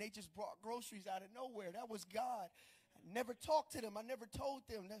food and they just brought groceries out of nowhere. That was God. I never talked to them. I never told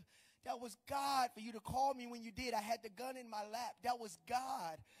them. That was God for you to call me when you did. I had the gun in my lap. That was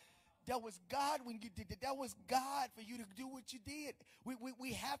God. That was God when you did that. That was God for you to do what you did.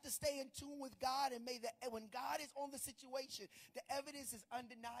 We have to stay in tune with God, and when God is on the situation, the evidence is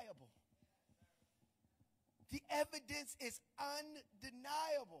undeniable. The evidence is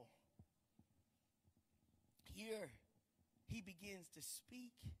undeniable. Here, he begins to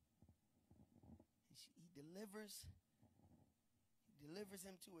speak. He delivers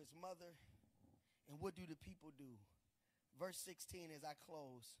him to his mother. And what do the people do? Verse 16 as I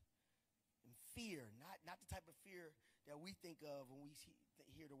close. And fear, not the type of fear that we think of when we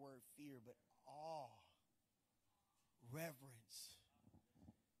hear the word fear, but awe, reverence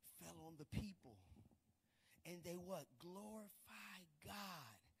fell on the people. And they what? Glorify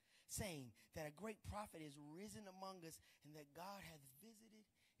God, saying, that a great prophet is risen among us and that God has visited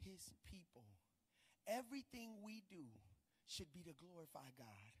his people. Everything we do should be to glorify God.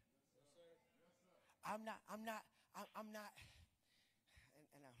 I'm not,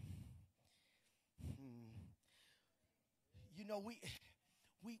 you know, we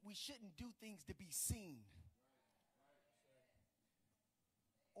shouldn't do things to be seen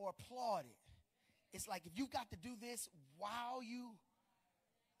or applauded. It's like if you've got to do this while you,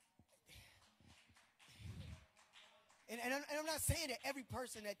 and I'm not saying that every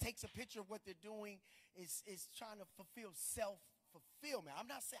person that takes a picture of what they're doing is trying to fulfill self-fulfillment. I'm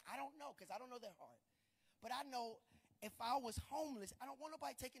not saying, I don't know, because I don't know their heart. But I know if I was homeless, I don't want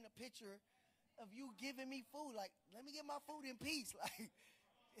nobody taking a picture of you giving me food. Like, let me get my food in peace. Like,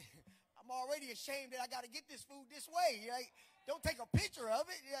 I'm already ashamed that I got to get this food this way. Like, don't take a picture of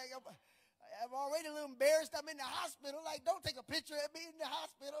it. Like, I'm already a little embarrassed. I'm in the hospital. Like, don't take a picture of me in the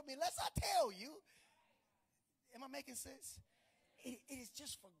hospital. I mean, unless I tell you. Am I making sense? It is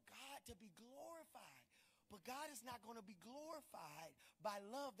just for God to be glorified. But God is not going to be glorified by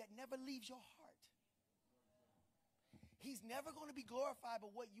love that never leaves your heart. He's never going to be glorified by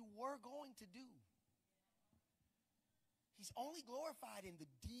what you were going to do. He's only glorified in the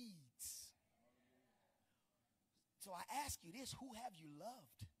deeds. So I ask you this, who have you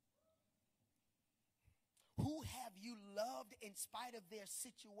loved? Who have you loved in spite of their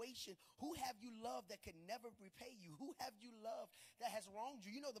situation? Who have you loved that can never repay you? Who have you loved that has wronged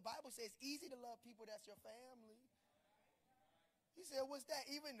you? You know, the Bible says it's easy to love people that's your family. He said, what's that?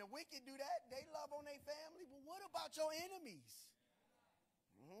 Even the wicked do that. They love on their family. But what about your enemies?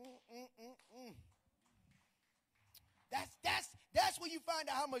 That's when you find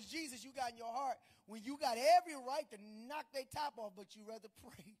out how much Jesus you got in your heart. When you got every right to knock their top off, but you rather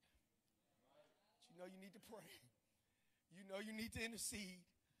pray. You know you need to pray. You know you need to intercede.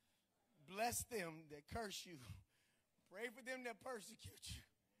 Bless them that curse you. Pray for them that persecute you.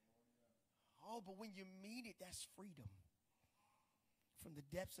 Oh, but when you mean it, that's freedom. From the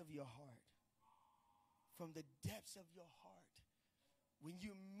depths of your heart. From the depths of your heart. When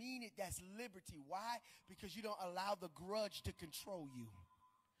you mean it, that's liberty. Why? Because you don't allow the grudge to control you.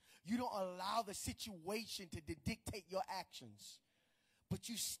 You don't allow the situation to dictate your actions. But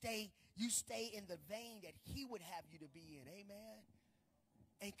you stay in the vein that he would have you to be in. Amen.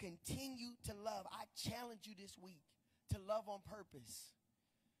 And continue to love. I challenge you this week to love on purpose.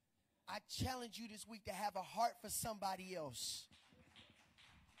 I challenge you this week to have a heart for somebody else.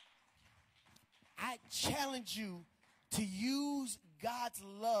 I challenge you to use God's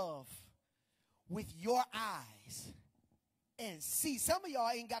love with your eyes and see. Some of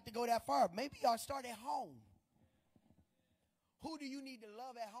y'all ain't got to go that far. Maybe y'all start at home. Who do you need to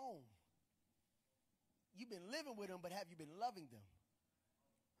love at home? You've been living with them, but have you been loving them?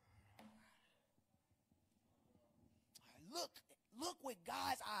 Look with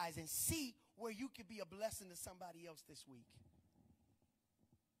God's eyes and see where you could be a blessing to somebody else this week.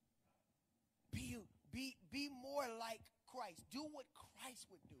 Be more like Christ. Do what Christ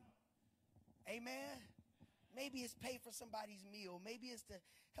would do. Amen. Maybe it's pay for somebody's meal. Maybe it's to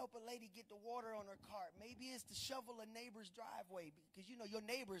help a lady get the water on her cart. Maybe it's to shovel a neighbor's driveway, because you know your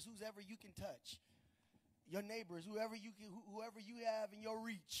neighbors, whoever you can touch. Your neighbors, whoever you have in your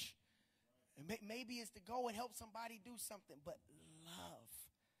reach. And maybe it's to go and help somebody do something. But love,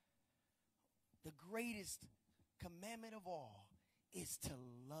 the greatest commandment of all, is to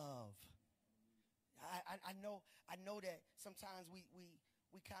love. I know that sometimes we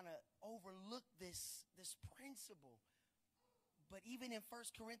kind of overlook this principle. But even in 1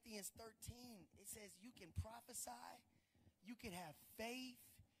 Corinthians 13, it says you can prophesy, you can have faith,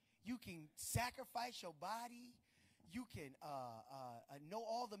 you can sacrifice your body, you can know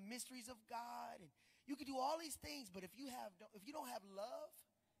all the mysteries of God, and you can do all these things. But if you don't have love,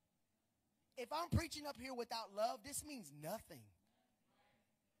 if I'm preaching up here without love, this means nothing.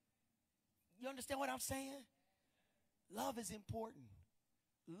 You understand what I'm saying? Love is important.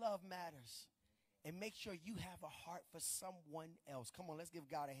 Love matters. And make sure you have a heart for someone else. Come on, let's give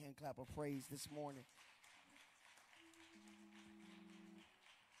God a hand clap of praise this morning.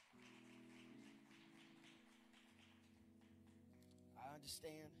 I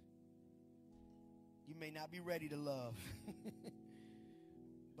understand you may not be ready to love.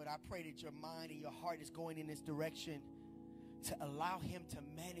 But I pray that your mind and your heart is going in this direction to allow him to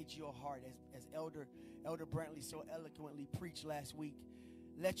manage your heart, as Elder Brantley so eloquently preached last week.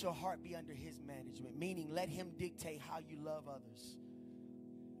 Let your heart be under his management, meaning let him dictate how you love others.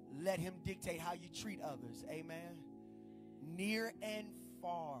 Let him dictate how you treat others. Amen. Near and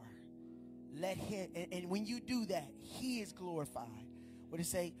far. Let him, and when you do that, he is glorified. What it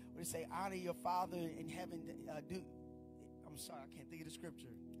say? What it say? Honor your Father in heaven. I'm sorry, I can't think of the scripture.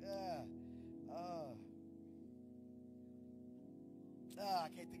 I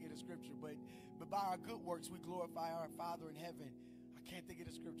can't think of the scripture, but by our good works we glorify our Father in heaven. I can't think of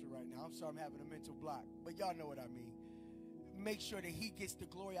the scripture right now. I'm sorry, I'm having a mental block, but y'all know what I mean. Make sure that He gets the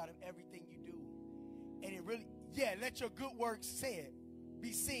glory out of everything you do, and it really, let your good works, say it,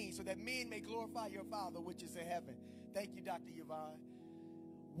 be seen, so that men may glorify your Father which is in heaven. Thank you, Dr. Yvonne.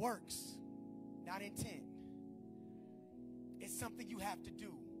 Works, not intent. It's something you have to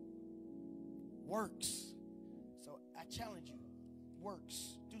do. Works. So I challenge you.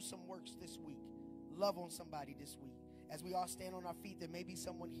 Works. Do some works this week. Love on somebody this week. As we all stand on our feet, there may be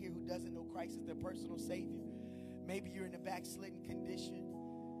someone here who doesn't know Christ as their personal Savior. Maybe you're in a backslidden condition.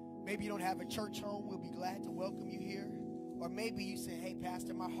 Maybe you don't have a church home. We'll be glad to welcome you here. Or maybe you say, hey,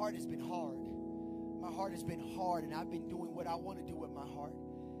 Pastor, my heart has been hard. My heart has been hard, and I've been doing what I want to do with my heart.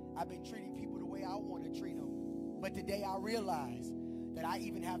 I've been treating people the way I want to treat them. But today I realize that I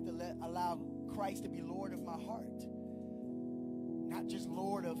even have to allow Christ to be Lord of my heart. Not just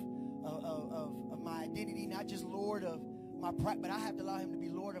Lord of my identity, not just Lord of my pride, but I have to allow Him to be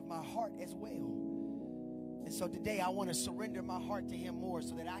Lord of my heart as well. And so today I want to surrender my heart to Him more,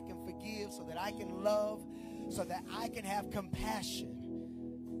 so that I can forgive, so that I can love, so that I can have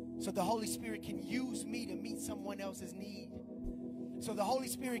compassion, so the Holy Spirit can use me to meet someone else's need. So the Holy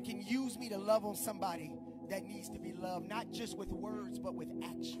Spirit can use me to love on somebody that needs to be loved, not just with words, but with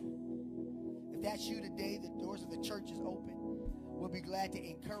action. If that's you today, the doors of the church is open. We'll be glad to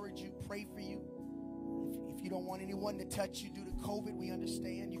encourage you, pray for you. If you don't want anyone to touch you due to COVID, we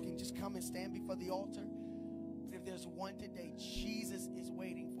understand. You can just come and stand before the altar. But if there's one today, Jesus is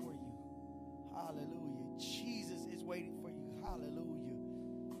waiting for you. Hallelujah. Jesus is waiting for you. Hallelujah.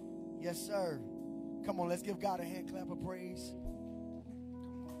 Yes, sir. Come on, let's give God a hand clap of praise.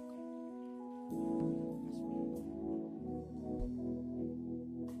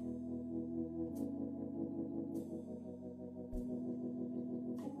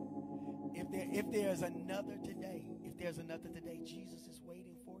 If there's another today, Jesus is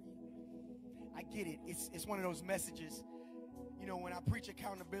waiting for you. I get it. It's one of those messages. You know, when I preach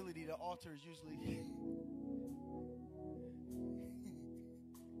accountability, the altar is usually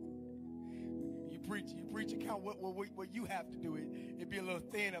you preach account what you have to do. It'd be a little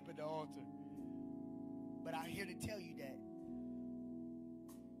thin up at the altar. But I'm here to tell you that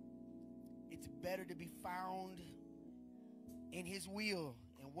it's better to be found in His will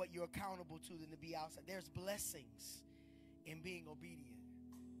and what you're accountable to than to be outside. There's blessings in being obedient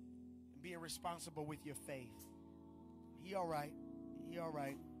and being responsible with your faith. He all right. He all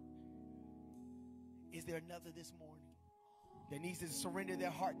right. Is there another this morning that needs to surrender their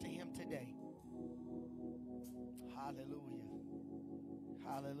heart to Him today? Hallelujah.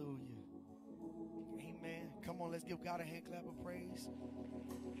 Hallelujah. Amen. Come on, let's give God a hand clap of praise.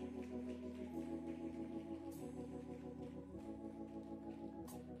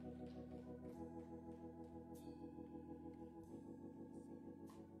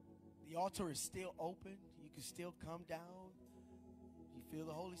 The altar is still open. You can still come down. You feel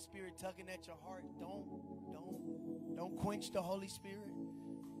the Holy Spirit tugging at your heart. Don't quench the Holy Spirit.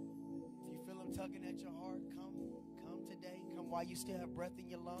 If you feel Him tugging at your heart, come today. Come while you still have breath in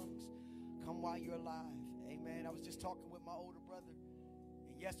your lungs. Come while you're alive. Amen. I was just talking with my older brother,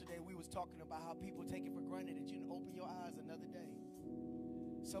 and yesterday we was talking about how people take it for granted that you can open your eyes another day.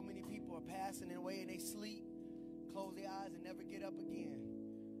 So many people are passing away and they sleep, close their eyes, and never get up again.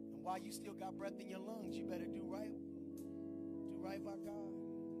 And while you still got breath in your lungs, you better do right. Do right by God.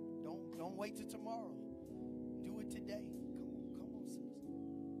 Don't wait till tomorrow. Do it today. Come on, sis.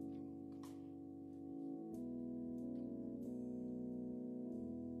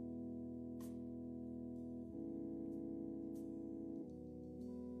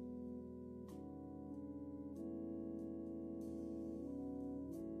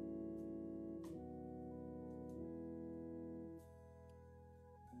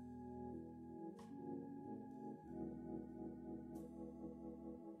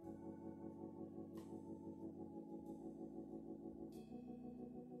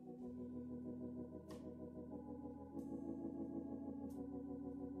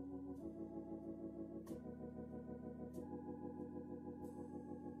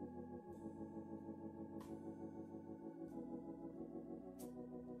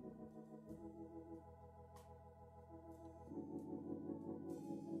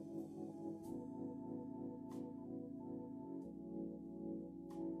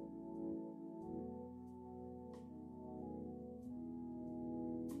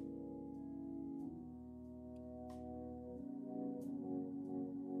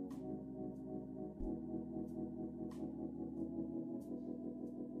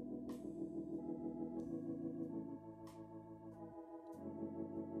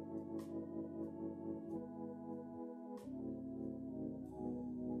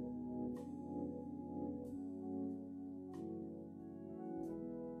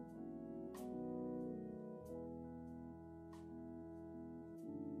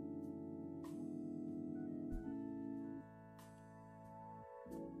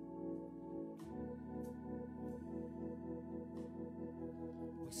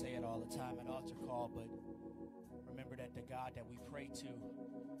 all the time at altar call, but remember that the God that we pray to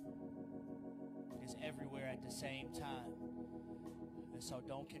is everywhere at the same time. And so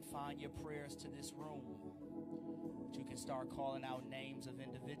don't confine your prayers to this room, but you can start calling out names of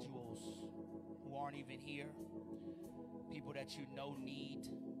individuals who aren't even here, people that you know need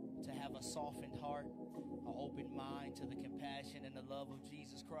to have a softened heart, an open mind to the compassion and the love of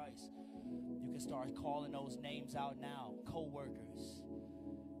Jesus Christ. You can start calling those names out now. Co-workers,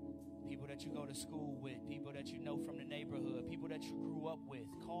 people that you go to school with, people that you know from the neighborhood, people that you grew up with.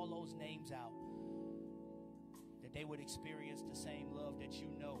 Call those names out, that they would experience the same love that you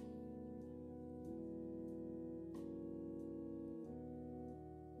know.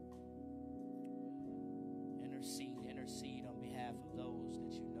 Intercede on behalf of those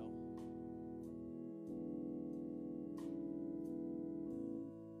that you know.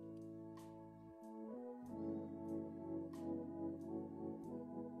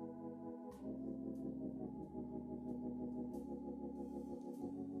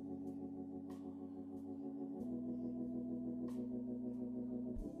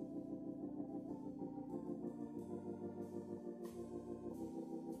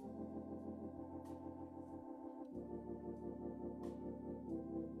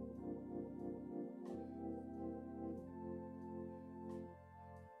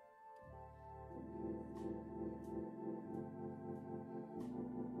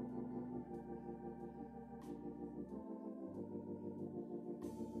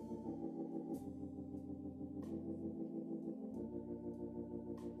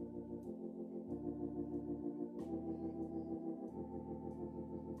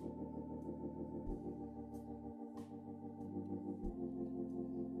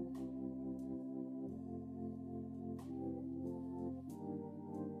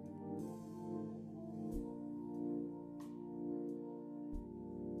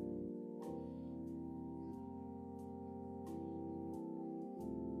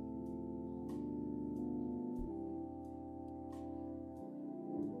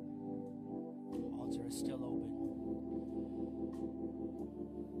 Altar is still open.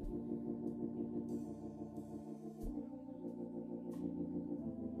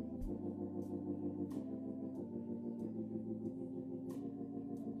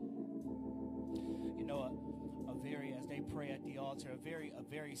 You know, as they pray at the altar, a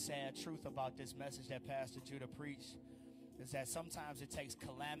very sad truth about this message that Pastor Judah preached is that sometimes it takes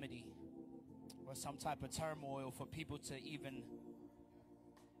calamity or some type of turmoil for people to even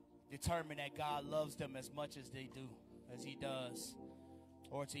determine that God loves them as much as they do, as he does,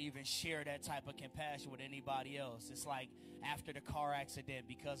 or to even share that type of compassion with anybody else. It's like after the car accident,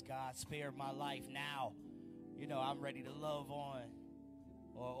 because God spared my life, now, I'm ready to love on.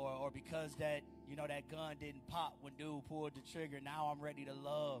 Or because that, that gun didn't pop when dude pulled the trigger, now I'm ready to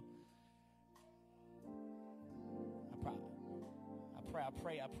love.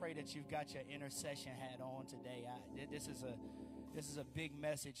 I pray that you've got your intercession hat on today. This is a big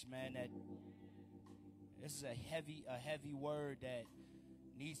message, man. That this is a heavy word that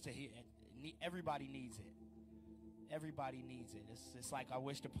needs to hear. Everybody needs it. Everybody needs it. It's like I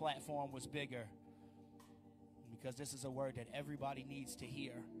wish the platform was bigger, because this is a word that everybody needs to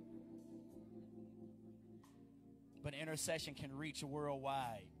hear. But intercession can reach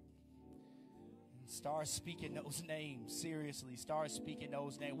worldwide. Start speaking those names. Seriously, start speaking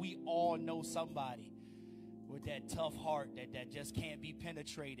those names. We all know somebody with that tough heart that just can't be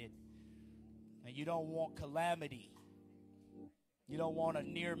penetrated. And you don't want calamity. You don't want a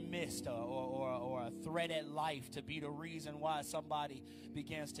near miss or a threat at life to be the reason why somebody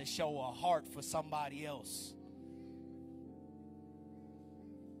begins to show a heart for somebody else.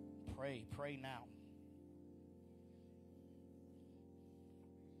 Pray now.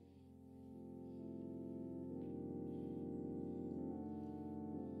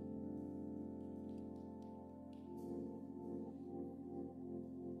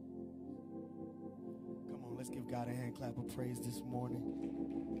 Let's give God a hand clap of praise this morning.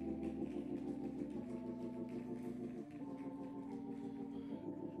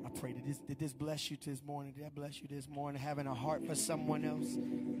 I pray that did this bless you this morning? Did that bless you this morning? Having a heart for someone else?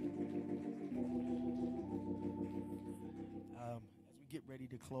 As we get ready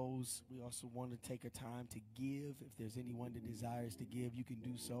to close, we also want to take a time to give. If there's anyone that desires to give, you can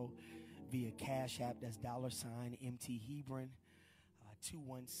do so via Cash App. That's $MT Hebron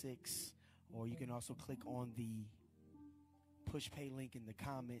 216. Or you can also click on the push pay link in the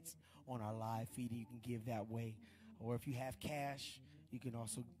comments on our live feed, and you can give that way. Or if you have cash, you can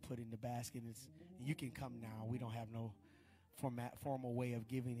also put in the basket. You can come now. We don't have no formal way of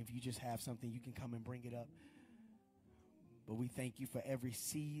giving. If you just have something, you can come and bring it up. But we thank you for every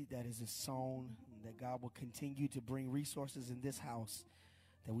seed that is sown, that God will continue to bring resources in this house,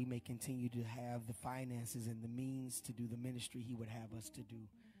 that we may continue to have the finances and the means to do the ministry he would have us to do.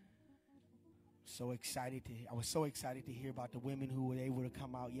 I was so excited to hear about the women who were able to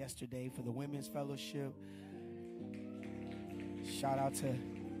come out yesterday for the women's fellowship. Shout out to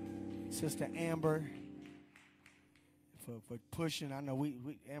Sister Amber for pushing. I know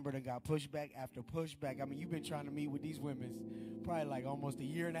Amber done got pushback after pushback. I mean, you've been trying to meet with these women probably like almost a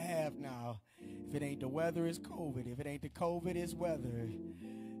year and a half now. If it ain't the weather, it's COVID. If it ain't the COVID, it's weather.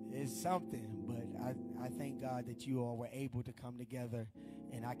 It's something. But I thank God that you all were able to come together,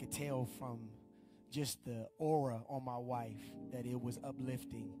 and I could tell from just the aura on my wife that it was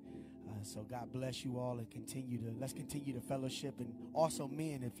uplifting. So God bless you all, and let's continue to fellowship. And also,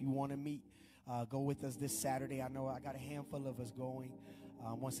 men, if you want to meet, go with us this Saturday. I know I got a handful of us going.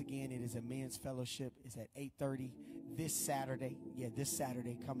 Once again, it is a men's fellowship. It's at 8:30 this Saturday. Yeah, this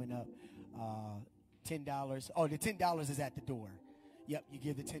Saturday coming up. $10. Oh, the $10 is at the door. Yep, you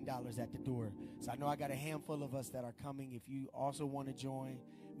give the $10 at the door. So I know I got a handful of us that are coming. If you also want to join,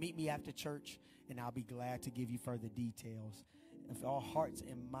 meet me after church, and I'll be glad to give you further details. If all hearts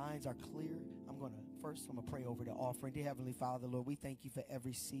and minds are clear, I'm going to pray over the offering. Dear Heavenly Father, Lord, we thank you for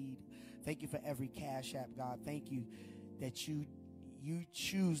every seed. Thank you for every cash app, God. Thank you that you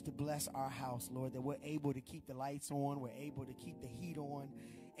choose to bless our house, Lord, that we're able to keep the lights on, we're able to keep the heat on,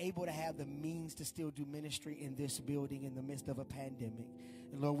 able to have the means to still do ministry in this building in the midst of a pandemic.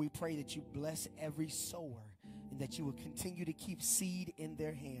 And Lord, we pray that you bless every sower, and that you will continue to keep seed in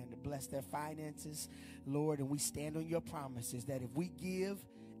their hand, bless their finances, Lord. And we stand on your promises that if we give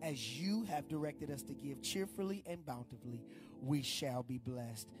as you have directed us to give, cheerfully and bountifully, we shall be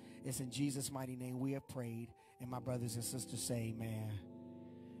blessed. It's in Jesus' mighty name we have prayed. And my brothers and sisters say amen.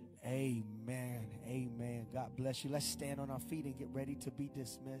 Amen. Amen. God bless you. Let's stand on our feet and get ready to be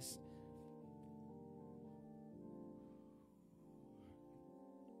dismissed.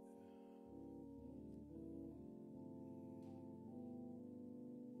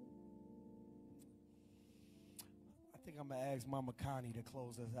 I think I'm going to ask Mama Connie to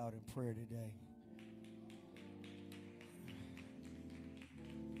close us out in prayer today.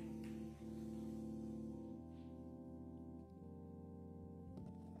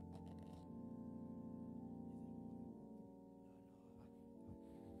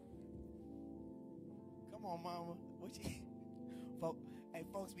 Come on, Mama.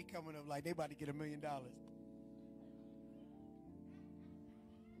 Folks be coming up like they about to get $1 million.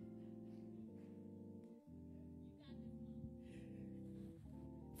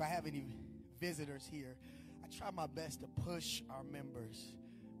 If I have any visitors here, I try my best to push our members,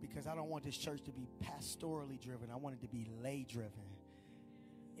 because I don't want this church to be pastorally driven. I want it to be lay driven.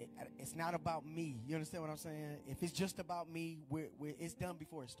 It's not about me. You understand what I'm saying? If it's just about me, it's done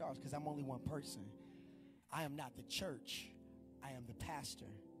before it starts, because I'm only one person. I am not the church. I am the pastor.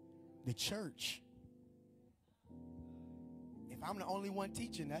 The church. If I'm the only one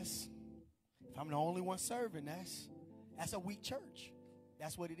teaching, if I'm the only one serving, that's a weak church.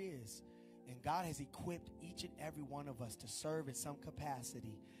 That's what it is. And God has equipped each and every one of us to serve in some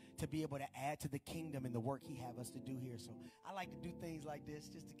capacity, to be able to add to the kingdom and the work he have us to do here. So I like to do things like this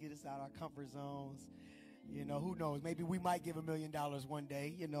just to get us out of our comfort zones. You know, who knows? Maybe we might give $1 million one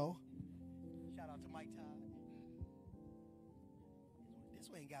day, you know. Shout out to Mike Todd. This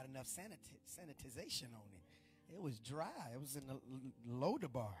one ain't got enough sanitization on it. It was dry. It was in the loader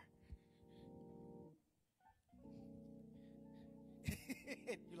bar.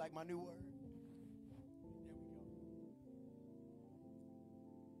 You like my new word?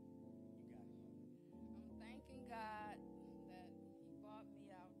 There we go. You got it. I'm thanking God that he brought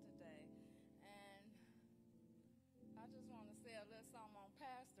me out today. And I just want to say a little something on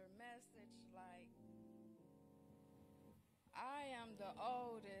Pastor message. Like, I am the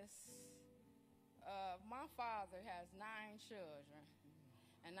oldest. My father has 9 children,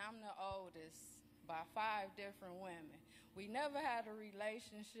 and I'm the oldest by 5 different women. We never had a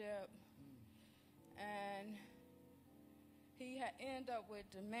relationship, and he had ended up with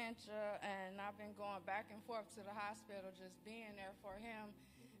dementia, and I've been going back and forth to the hospital just being there for him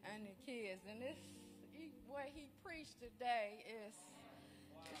and the kids. And what he preached today is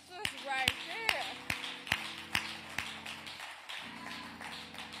it's just right there.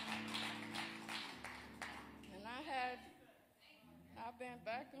 And I've been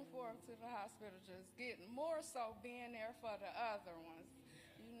back and forth to the hospital, just getting more so being there for the other ones,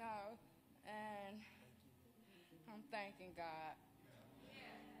 you know, and I'm thanking God.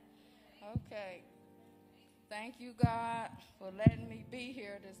 Okay. Thank you, God, for letting me be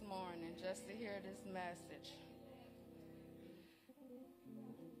here this morning just to hear this message.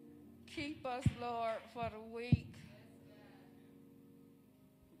 Keep us, Lord, for the week.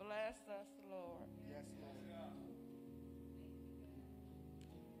 Bless us, Lord. Yes, Lord.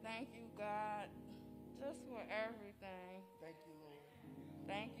 Thank you, God, just for everything. Thank you, Lord.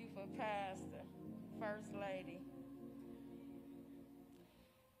 Thank you for Pastor, First Lady.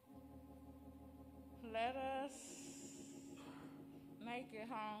 Let us make it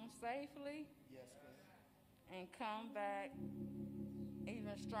home safely. Yes, God. And come back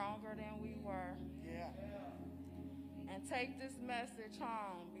even stronger than we were. Yeah. And take this message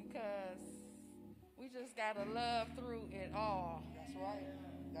home, because we just got to love through it all. That's right.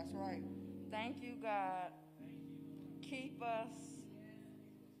 That's right. Thank you, God. Keep us.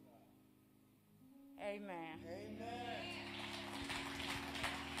 Amen. Amen.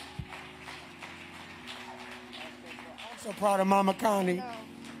 I'm so proud of Mama Connie. No.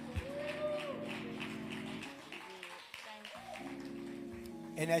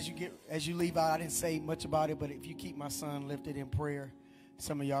 And as you leave out, I didn't say much about it, but if you keep my son lifted in prayer,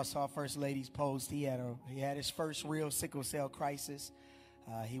 some of y'all saw First Lady's post. He had his first real sickle cell crisis.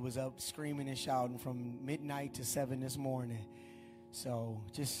 He was up screaming and shouting from midnight to 7 this morning. So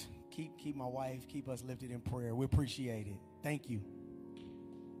just keep my wife, keep us lifted in prayer. We appreciate it. Thank you.